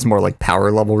 I think that's more like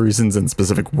power level reasons and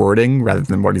specific wording rather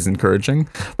than what he's encouraging.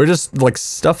 But just like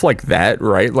stuff like that,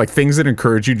 right? Like things that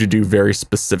encourage you to do very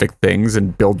specific things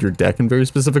and build your deck in very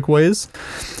specific ways.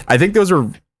 I think those are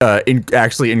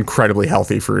actually incredibly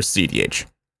healthy for CDH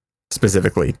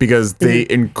specifically, because they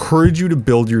encourage you to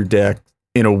build your deck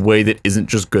in a way that isn't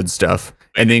just good stuff.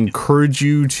 And they encourage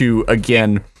you to,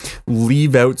 again,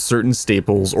 leave out certain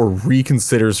staples or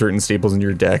reconsider certain staples in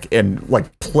your deck and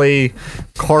like play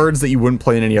cards that you wouldn't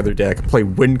play in any other deck, play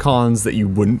win cons that you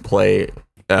wouldn't play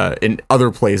in other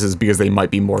places because they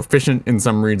might be more efficient in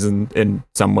some reason, in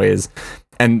some ways.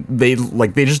 And they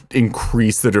just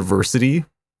increase the diversity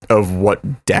of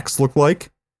what decks look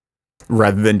like,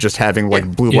 rather than just having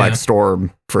like blue-black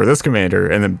storm for this commander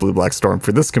and then blue-black storm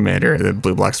for this commander and then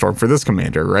blue-black storm for this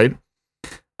commander, right?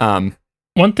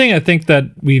 One thing I think that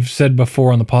we've said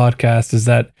before on the podcast is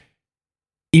that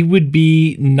it would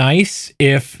be nice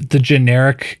if the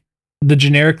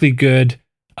generically good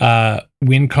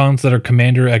win cons that are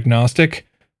commander agnostic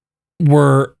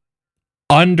were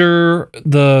under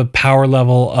the power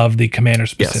level of the commander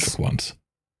specific ones.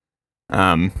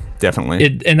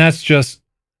 Definitely. And that's just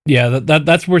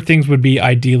that's where things would be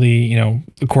ideally,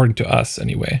 according to us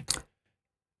anyway.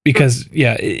 Because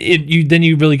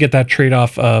you really get that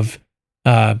trade-off of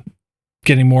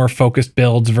getting more focused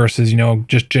builds versus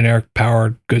just generic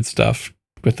powered good stuff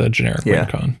with a generic win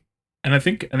con. And I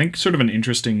think sort of an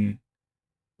interesting,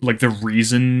 like the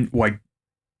reason why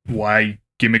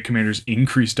gimmick commanders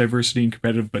increase diversity in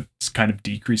competitive but kind of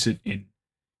decrease it in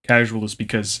casual is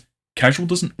because casual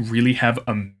doesn't really have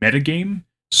a metagame.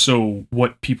 So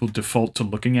what people default to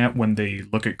looking at when they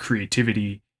look at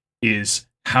creativity is,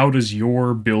 how does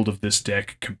your build of this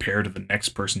deck compare to the next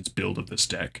person's build of this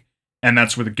deck? And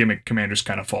that's where the gimmick commanders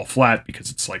kind of fall flat, because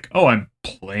it's like, oh, I'm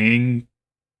playing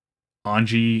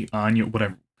Anji, Anya,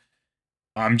 whatever.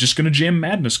 I'm just going to jam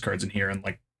madness cards in here, and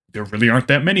like, there really aren't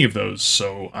that many of those,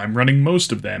 so I'm running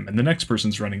most of them, and the next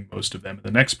person's running most of them, and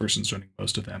the next person's running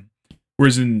most of them.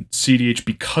 Whereas in CDH,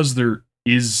 because there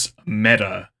is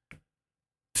meta,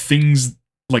 things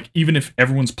like, even if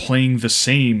everyone's playing the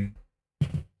same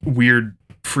weird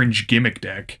fringe gimmick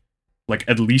deck, like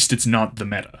at least it's not the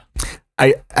meta.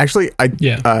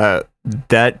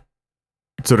 That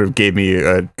sort of gave me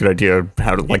a good idea of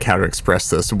how to express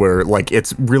this, where like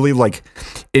it's really like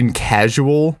in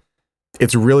casual,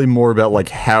 it's really more about like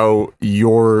how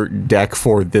your deck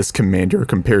for this commander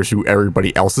compares to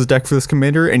everybody else's deck for this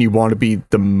commander, and you want to be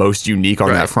the most unique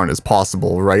on that front as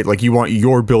possible, right? Like you want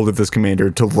your build of this commander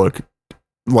to look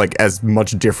like as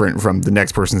much different from the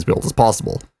next person's build as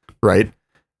possible, right?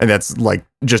 And that's like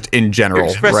just in general,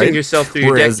 you're expressing right? yourself through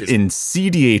your Whereas deck. in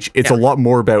CDH, it's a lot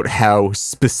more about how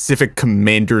specific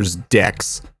commanders'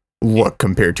 decks look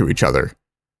compared to each other.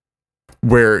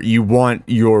 Where you want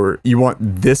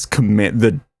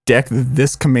the deck that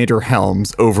this commander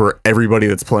helms over everybody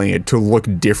that's playing it to look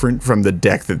different from the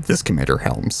deck that this commander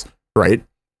helms, right?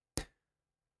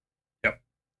 Yep.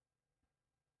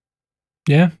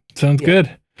 Yeah, sounds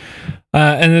good.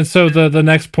 And then so the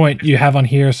next point you have on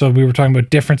here, so we were talking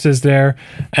about differences there,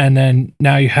 and then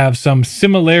now you have some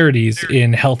similarities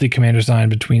in healthy commander design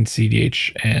between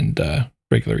CDH and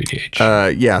regular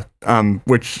EDH.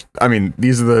 Which, I mean,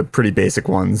 these are the pretty basic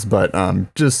ones, but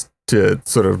just to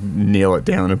sort of nail it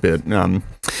down a bit,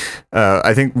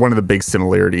 I think one of the big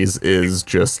similarities is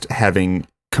just having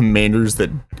commanders that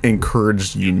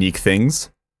encourage unique things,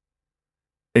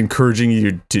 encouraging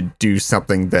you to do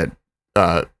something that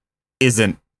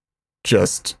isn't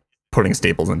just putting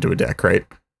staples into a deck, right?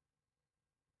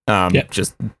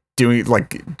 Just doing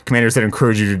like commanders that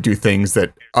encourage you to do things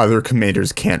that other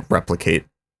commanders can't replicate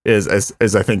is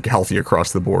I think healthy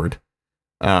across the board.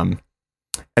 And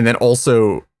then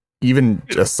also, even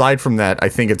aside from that, I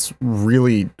think it's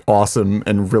really awesome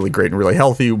and really great and really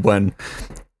healthy when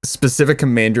specific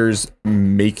commanders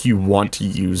make you want to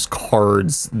use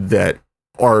cards that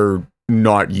are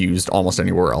not used almost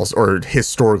anywhere else, or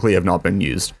historically have not been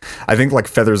used. I think like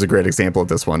Feather is a great example of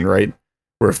this one, right?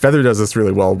 Where Feather does this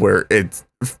really well, where it's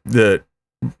the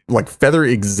like Feather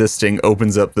existing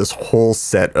opens up this whole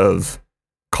set of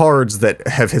cards that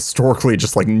have historically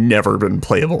just like never been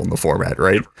playable in the format,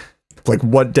 right? Like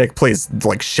what deck plays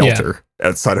like Shelter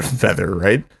outside of Feather,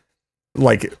 right?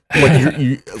 Like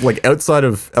you like outside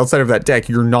of that deck,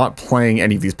 you're not playing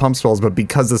any of these pump spells, but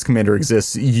because this commander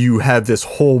exists, you have this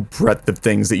whole breadth of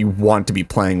things that you want to be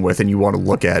playing with and you want to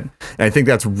look at. And I think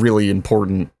that's really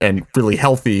important and really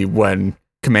healthy when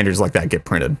commanders like that get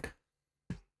printed.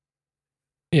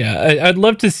 Yeah, I'd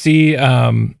love to see,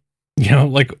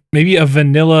 like maybe a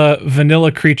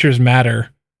vanilla creatures matter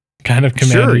kind of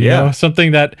commander. Sure, yeah. You know?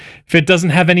 Something that if it doesn't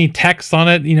have any text on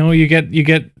it, you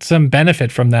get some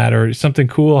benefit from that, or something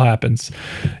cool happens.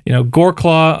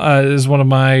 Goreclaw is one of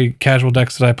my casual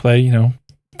decks that I play.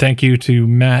 Thank you to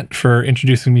Matt for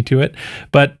introducing me to it.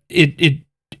 But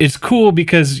it's cool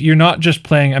because you're not just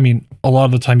playing. I mean, a lot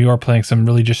of the time you are playing some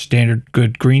really just standard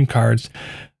good green cards,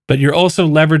 but you're also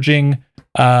leveraging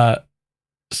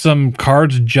some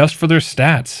cards just for their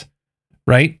stats,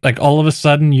 right? Like all of a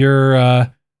sudden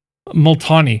your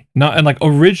Multani, and like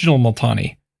original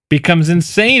Multani, becomes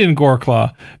insane in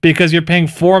Goreclaw because you're paying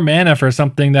 4 mana for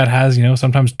something that has,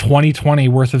 sometimes 20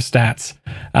 worth of stats.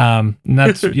 And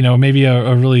that's, maybe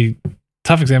a really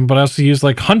tough example, but I also use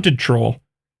like Hunted Troll.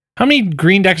 How many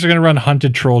green decks are going to run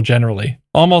Hunted Troll generally?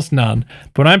 Almost none.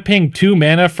 But when I'm paying 2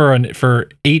 mana for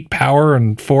 8 power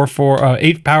and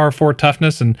 8 power, 4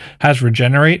 toughness, and has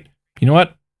regenerate, you know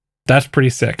what? That's pretty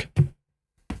sick.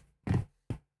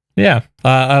 Yeah,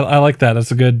 I like that.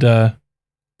 That's a good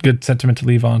sentiment to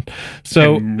leave on.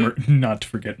 So, not to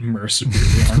forget Mercenary.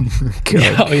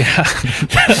 Oh yeah,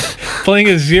 playing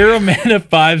a 0 mana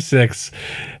 5/6.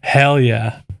 Hell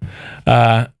yeah.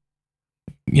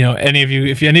 Any of you,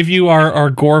 if any of you are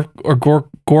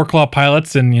Goreclaw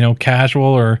pilots and casual,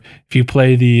 or if you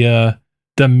play the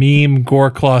meme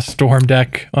Goreclaw Storm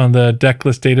deck on the deck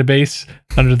list database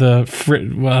under the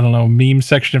meme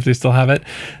section, if they still have it,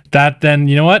 then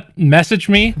you know what, message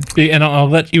me and I'll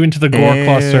let you into the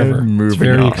Goreclaw server. It's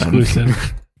very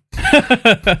exclusive.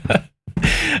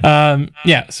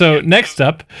 So next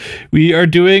up we are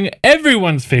doing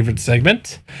everyone's favorite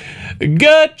segment,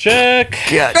 Gut Check.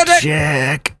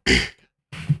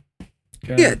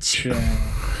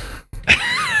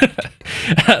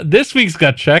 This week's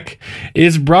Gut Check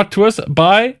is brought to us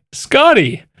by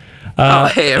Scotty.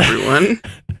 Hey everyone.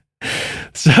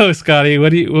 So Scotty,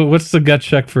 what's the Gut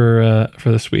Check for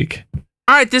this week?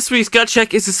 All right, this week's Gut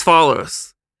Check is as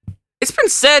follows. It's been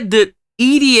said that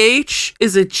EDH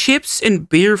is a chips and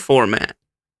beer format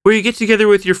where you get together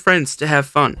with your friends to have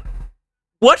fun.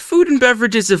 What food and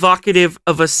beverage is evocative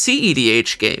of a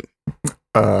CEDH game?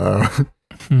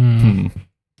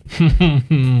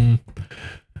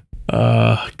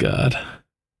 Oh, God.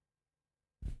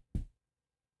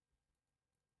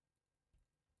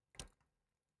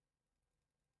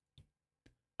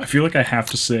 I feel like I have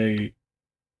to say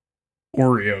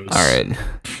Oreos. All right.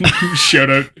 shout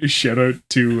out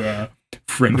to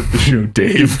friend of the show,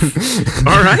 Dave.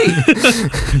 All right.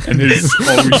 And his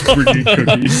always bringing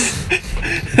cookies.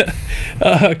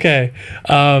 Okay.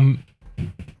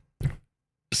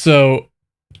 So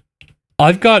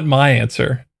I've got my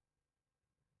answer.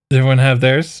 Does everyone have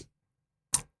theirs?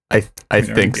 I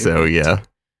think so, yeah.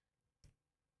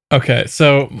 Okay,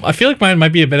 so I feel like mine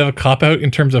might be a bit of a cop-out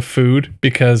in terms of food,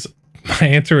 because my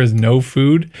answer is no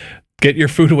food. Get your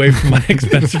food away from my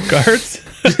expensive cards.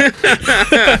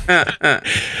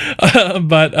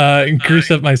 But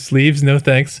grease up my sleeves, no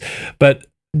thanks. But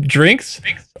drinks,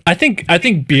 I think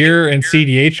beer and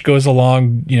CDH goes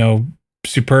along,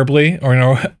 superbly.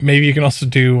 Or maybe you can also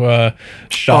do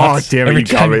shots. Oh, damn it, every you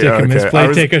got time me. you take a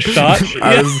misplay, take a shot.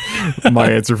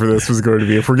 My answer for this was going to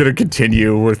be, if we're going to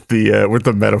continue with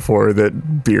the metaphor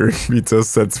that beer meets us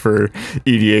sets for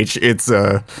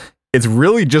EDH, it's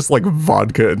really just like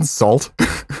vodka and salt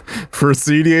for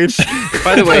CEDH.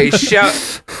 By the way,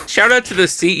 shout out to the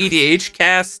CEDH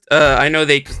cast. I know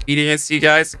they compete against you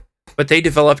guys, but they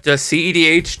developed a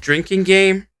CEDH drinking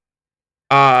game.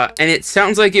 And it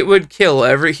sounds like it would kill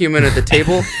every human at the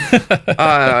table.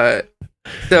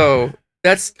 So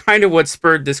that's kind of what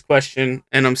spurred this question,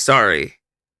 and I'm sorry.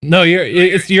 No,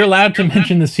 you're allowed to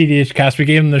mention the CDH cast. We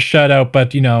gave them the shout out,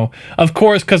 but of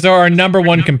course, because they're our number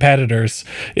one competitors.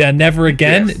 Yeah, never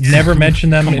again. Yes. Never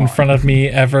mention them in on. front of me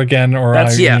ever again. Or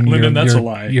That's Lyndon, that's a you're-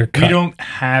 lie. You're We cut. don't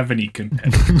have any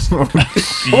competitors.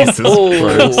 Jesus Christ. Oh,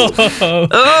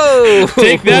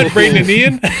 Take that, Brayden and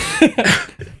Ian.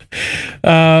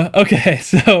 Okay,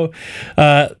 so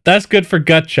that's good for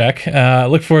gut check.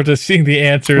 Look forward to seeing the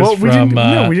answers Well, from.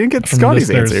 we didn't get from Scotty's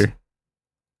listeners. answer.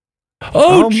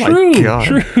 Oh, Oh my true, God.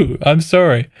 true. I'm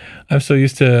sorry. I'm so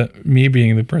used to me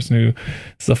being the person who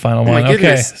is the final oh one. my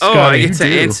goodness! Okay, Oh, I Scotty. get to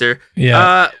you do. answer.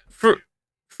 Yeah.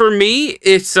 For me,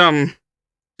 it's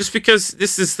just because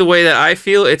this is the way that I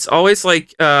feel. It's always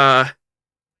like for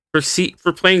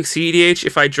playing CEDH.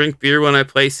 If I drink beer when I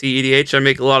play CEDH, I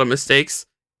make a lot of mistakes.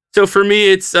 So for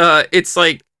me, it's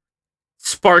like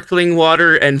sparkling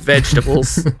water and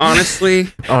vegetables. Honestly,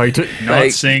 Oh, you took Not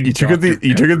Like, saying you took it Dr.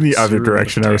 the Pepper, other zero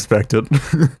direction. I out of respect it.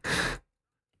 What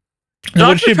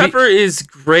Dr. should be- Pepper is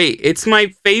great. It's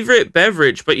my favorite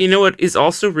beverage. But you know what is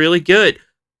also really good?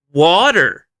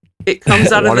 Water. It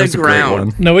comes out of the Water's a great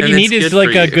ground. one. No, what and you it's need is good like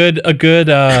for a you.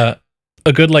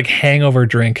 good like hangover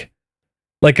drink,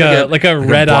 like a Like a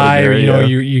red eye, or Bloody Mary,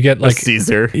 yeah. you get Like like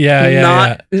Caesar.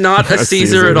 Not a A Caesar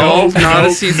Caesar. at all. No, Not no,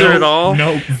 a Caesar no, at all.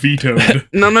 No, vetoed.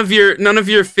 None of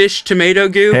your fish tomato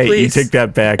goo, Hey, please. you take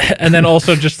that back. and then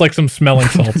also just like some smelling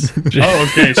salts. Oh,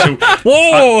 okay. So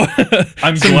Whoa!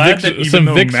 I'm some glad Vicks, that even some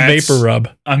though Vicks Matt's, vapor rub.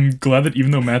 I'm glad that even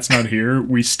though Matt's not here,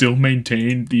 we still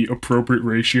maintain the appropriate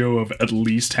ratio of at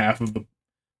least half of the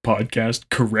podcast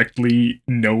correctly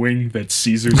knowing that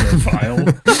Caesars are vile.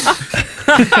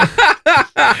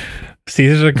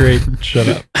 Caesars are great. Shut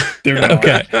up. They're not.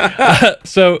 Okay.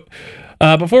 So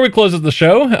before we close up the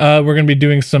show, we're going to be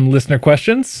doing some listener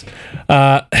questions.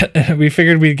 We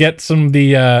figured we'd get some of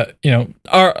the,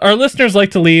 our listeners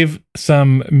like to leave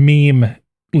some meme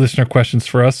listener questions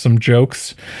for us, some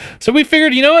jokes. So we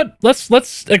figured, you know what?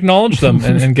 Let's acknowledge them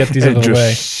and get these out And of the just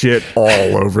way. shit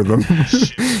all over them.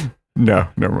 No,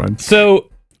 never mind. So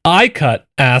iCut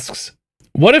asks,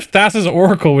 what if Thassa's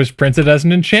Oracle was printed as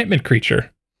an enchantment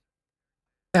creature?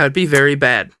 That would be very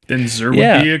bad. Then Zer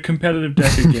Yeah. would be a competitive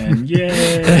deck again.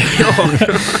 Yay!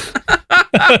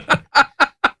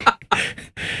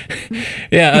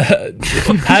 Yeah,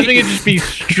 having it just be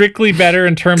strictly better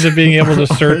in terms of being able to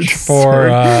search for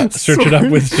search it up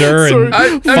with Zer and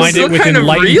I'm find still it with kind of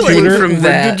Enlightened reeling Tutor. from Lyndon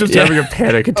that. just Yeah. having a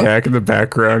panic attack in the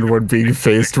background when being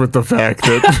faced with the fact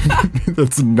that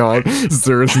that's not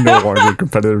Zer is no longer a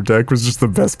competitive deck was just the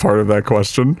best part of that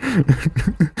question.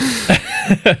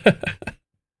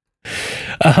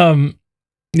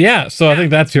 Yeah, so I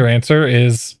think that's your answer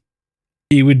is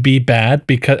it would be bad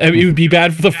because it would be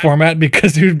bad for the format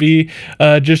because it would be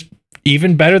just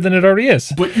even better than it already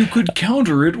is. But you could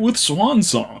counter it with Swan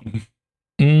Song.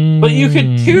 But you could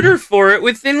Mm. tutor for it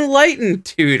with Enlightened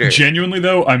Tutor. Genuinely,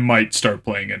 though, I might start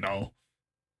playing Annul.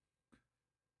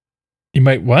 You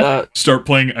might what? Start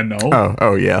playing Annul.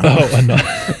 Oh yeah. Oh, no.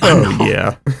 Oh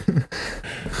yeah.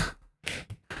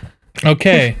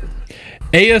 Okay.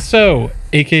 ASO,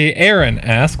 aka Aaron,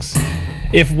 asks,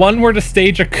 if one were to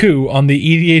stage a coup on the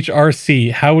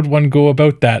EDHRC, how would one go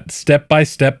about that?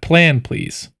 Step-by-step plan,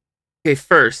 please. Okay,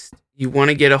 first, you want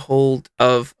to get a hold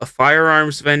of a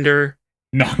firearms vendor.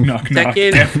 Knock, knock, knock.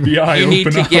 Second, FBI, you need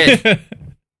open to up. get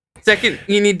Second,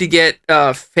 you need to get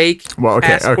fake Well, okay.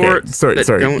 passports Sorry. that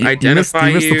don't You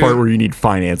identify missed the you. part where you need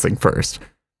financing first.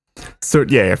 So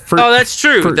yeah. Oh, that's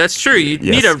true. That's true. You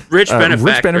yes. need a rich benefactor.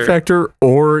 Rich benefactor,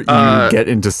 or you Uh, get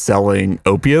into selling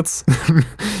opiates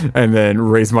and then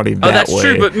raise money that Oh, that's way.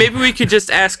 true. But maybe we could just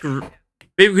ask.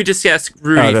 Maybe we just ask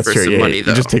Rudy Oh, that's for true. some Yeah, money, you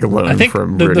though. just take a loan I think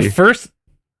from the Rudy.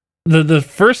 the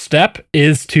first step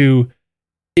is to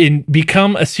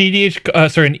become a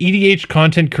an EDH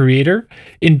content creator,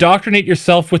 indoctrinate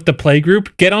yourself with the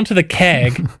playgroup, get onto the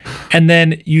CAG, and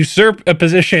then usurp a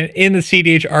position in the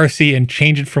CDHRC and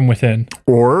change it from within.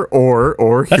 or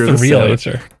That's hear the this real out,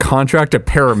 answer. contract a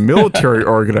paramilitary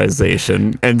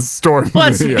organization and storm. Well,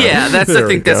 that's, yeah, that's. I there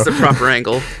we think that's go. the proper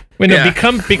angle. Wait, no, Yeah.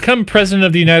 become president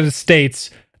of the United States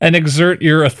and exert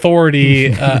your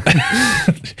authority.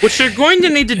 What you're going to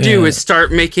need to do Yeah. is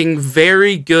start making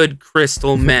very good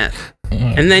crystal meth,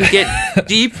 and then get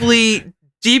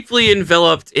deeply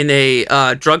enveloped in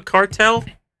a drug cartel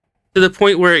to the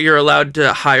point where you're allowed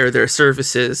to hire their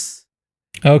services.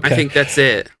 Okay. I think that's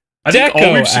it. I think all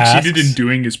Deco we've succeeded asks- in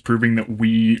doing is proving that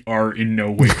we are in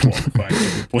no way qualified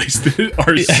to replace the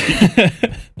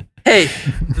RC. Hey,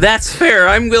 that's fair.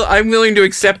 I'm willing to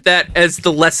accept that as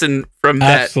the lesson from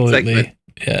that segment. Absolutely.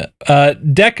 Yeah.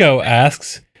 Deco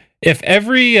asks if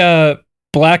every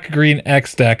black green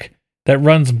X deck that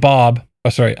runs Bob oh,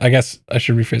 sorry, I guess I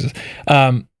should rephrase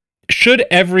this. Should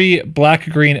every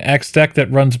black-green X deck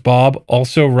that runs Bob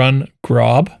also run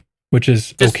Grob, which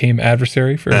is Just- Okame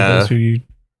Adversary for those who you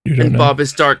don't And know? Bob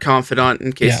is Dark Confidant,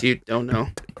 in case you don't know.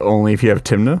 Only if you have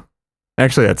Timna?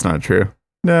 Actually, that's not true.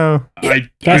 No.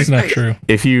 That's not true.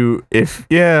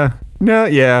 Yeah,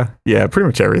 pretty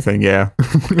much everything, yeah.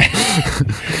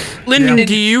 Lyndon, Yeah.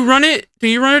 do you run it? Do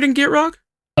you run it in Gitrog?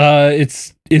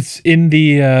 It's in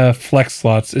the flex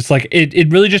slots. It's like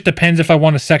it really just depends if I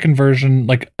want a second version,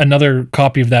 like another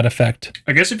copy of that effect.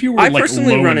 I guess if you were I like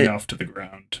personally low run it- enough to the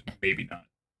ground, maybe not.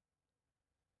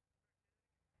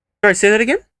 Sorry, say that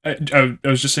again? I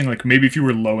was just saying, like, maybe if you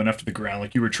were low enough to the ground,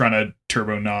 like you were trying to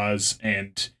turbo Nas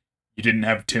and you didn't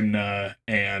have Timna,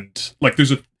 and like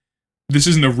this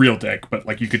isn't a real deck, but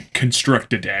like you could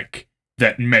construct a deck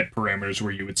that met parameters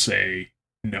where you would say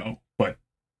no. But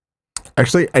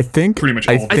Actually, I think pretty much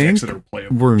all I decks think that are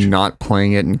playable. we're not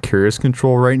playing it in Curious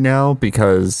Control right now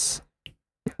because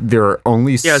there are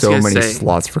only Yeah, I was so gonna many say.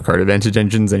 slots for card advantage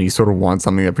engines, and you sort of want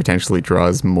something that potentially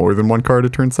draws more than one card a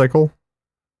turn cycle.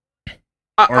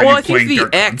 Are Well, you I think playing the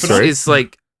Dark X Confidant? is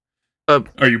like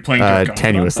Are you playing Dark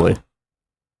Confidant? Tenuously.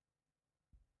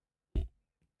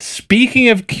 Speaking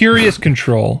of Curious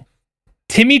Control,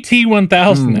 Timmy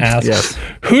T1000 asks, yes.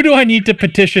 who do I need to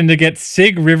petition to get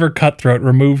Sig River Cutthroat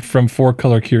removed from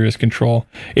 4-color Curious Control?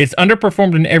 It's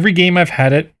underperformed in every game I've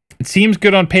had it. It seems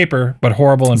good on paper, but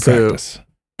horrible in So- practice.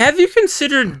 Have you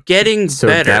considered getting So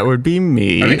better? that would be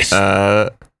me. I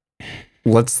think-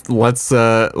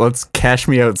 Let's cash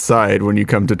me outside when you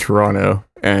come to Toronto,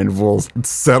 and we'll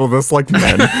settle this like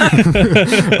men.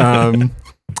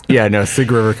 Yeah, no,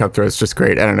 Sig River Cutthroat's just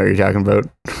great. I don't know what you're talking about.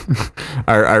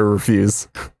 I refuse.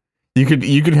 You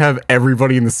could have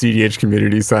everybody in the CDH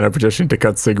community sign a petition to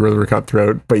cut Sig River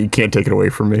Cutthroat, but you can't take it away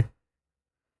from me.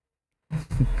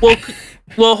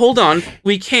 Well, hold on.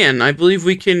 We can. I believe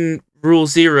we can rule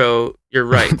 0 your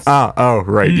rights.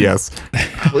 Right, yes.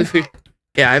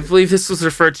 I believe this was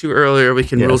referred to earlier. We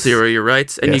can rule Yes. 0 your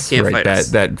rights, and Yes, you can't right, fight us.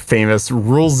 that famous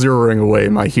rule zeroing away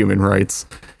my human rights.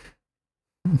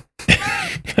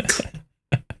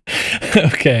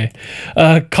 Okay.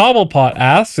 Cobblepot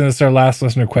asks, and this is our last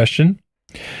listener question.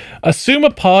 Assume a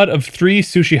pod of 3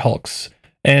 Sushi Hulks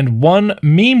and 1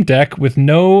 meme deck with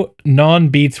no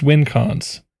non-beats win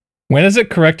cons. When is it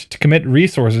correct to commit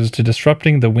resources to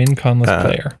disrupting the win conless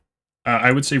player?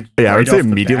 I would say Yeah, I would right say off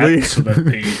the immediately. bat, so that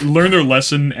they learn their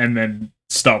lesson and then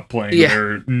stop playing Yeah.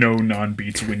 their no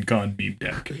non-beats win-con meme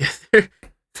deck.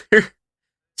 They're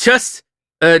just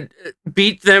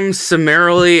beat them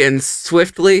summarily and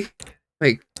swiftly.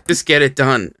 Like, just get it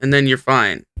done, and then you're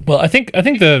fine. Well, I think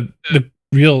the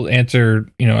real answer,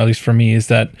 at least for me, is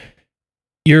that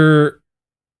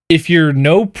if you're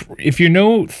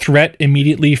no threat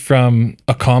immediately from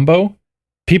a combo,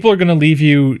 people are going to leave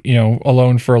you,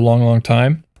 alone for a long, long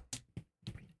time,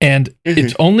 and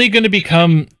it's only going to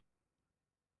become,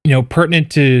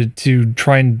 pertinent to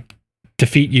try and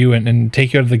defeat you and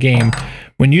take you out of the game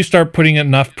when you start putting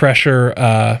enough pressure,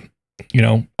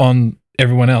 on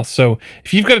everyone else. So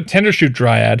if you've got a Tender Shoot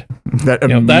Dryad, That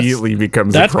immediately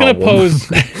becomes a going problem. to pose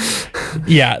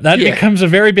becomes a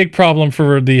very big problem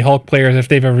for the Hulk players if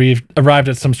they've arrived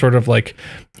at some sort of like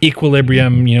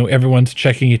equilibrium, everyone's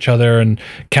checking each other and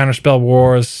counterspell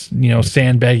wars,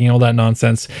 sandbagging, all that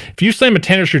nonsense. If you slam a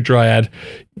Tender Shoot Dryad,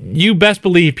 you best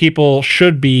believe people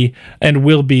should be and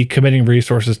will be committing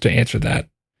resources to answer that.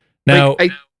 Now,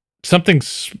 something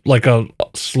like a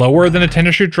slower than a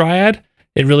Tender Shoot Dryad,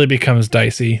 it really becomes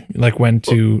dicey, like when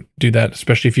to do that,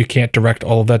 especially if you can't direct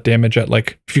all of that damage at,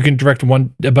 like, if you can direct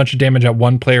a bunch of damage at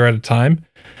one player at a time.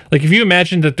 Like, if you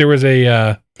imagine that there was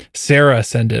a Sarah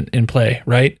Ascendant in play,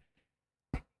 right?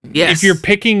 Yes. If you're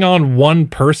picking on one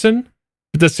person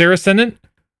with the Sarah Ascendant,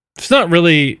 it doesn't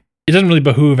really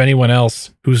behoove anyone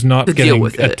else who's not To deal getting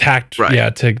with it. attacked,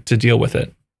 Right. to deal with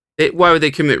it. Why would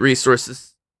they commit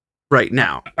resources right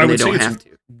now I when they would say don't it's have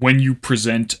to? when you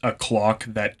present a clock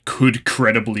that could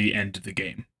credibly end the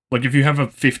game. Like if you have a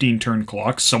 15-turn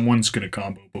clock, someone's going to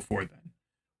combo before then.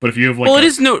 But if you have like Well, a it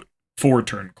is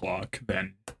 4-turn clock,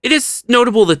 then it is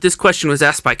notable that this question was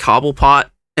asked by Cobblepot,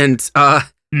 and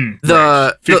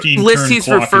the 15-turn list he's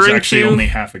clock is referring actually to. only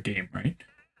half a game, right?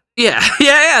 Yeah,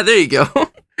 there you go.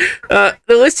 The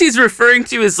list he's referring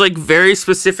to is like very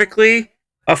specifically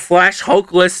a Flash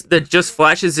Hulk list that just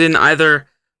flashes in either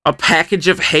a package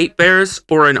of Hate Bears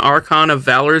or an Archon of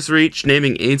Valor's Reach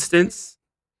naming instance.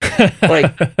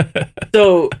 Like,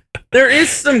 so there is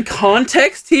some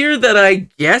context here that I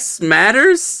guess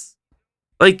matters.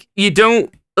 Like, you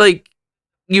don't, like,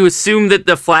 you assume that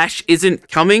the Flash isn't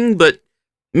coming, but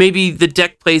maybe the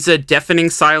deck plays a deafening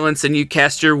silence and you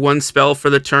cast your one spell for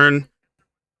the turn.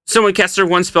 Someone casts their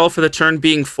one spell for the turn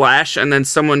being flash, and then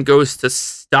someone goes to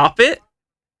stop it.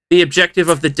 The objective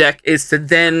of the deck is to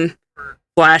then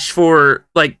flash for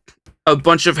like a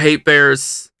bunch of hate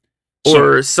bears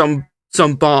or some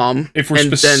bomb. If we're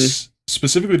and then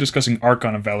specifically discussing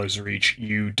Archon of Valor's Reach,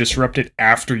 you disrupt it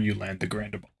after you land the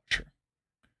Grand Abolisher.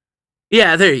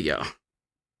 yeah, there you go.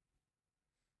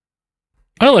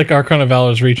 I like Archon of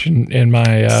Valor's Reach in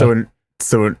my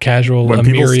So casual when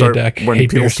people Amiria start deck. when Hate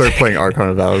people Bears start deck. playing Archon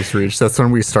of Valor's Reach, that's when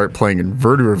we start playing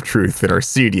Inverter of Truth in our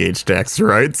CDH decks,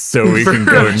 right? So we can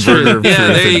go Inverter of Yeah,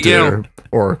 Truth there you into go.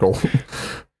 Oracle.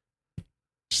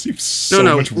 Seems so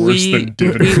No, much worse we- than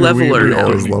Divinity. we leveler we now.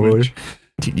 always leveler.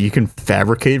 Dude, you can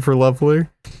fabricate for leveler.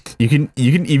 You can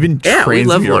even Yeah, we transmute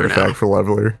leveler artifact now. for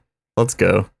leveler. Let's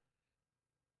go.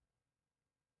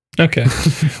 Okay.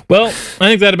 Well, I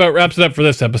think that about wraps it up for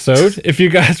this episode. If you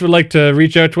guys would like to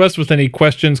reach out to us with any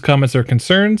questions, comments, or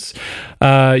concerns,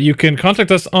 you can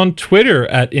contact us on Twitter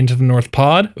at Into the North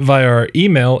Pod, via our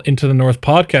email,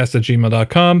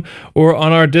 intothenorthpodcast@gmail.com, or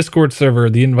on our Discord server,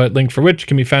 the invite link for which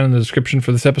can be found in the description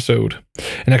for this episode.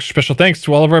 An extra special thanks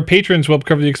to all of our patrons who help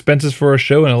cover the expenses for our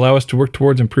show and allow us to work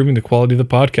towards improving the quality of the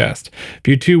podcast. If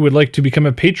you too would like to become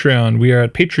a Patreon, we are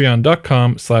at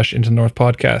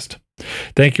patreon.com/intothenorthpodcast.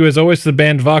 Thank you, as always, to the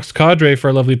band Vox Cadre for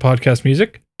our lovely podcast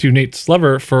music, to Nate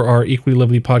Slover for our equally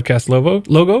lovely podcast logo,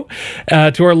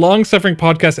 to our long-suffering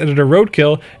podcast editor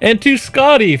Roadkill, and to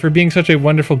Scotty for being such a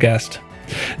wonderful guest.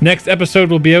 Next episode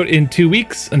will be out in 2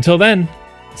 weeks. Until then,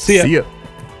 see ya. See ya.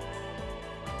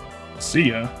 See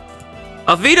ya.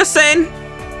 Auf Wiedersehen!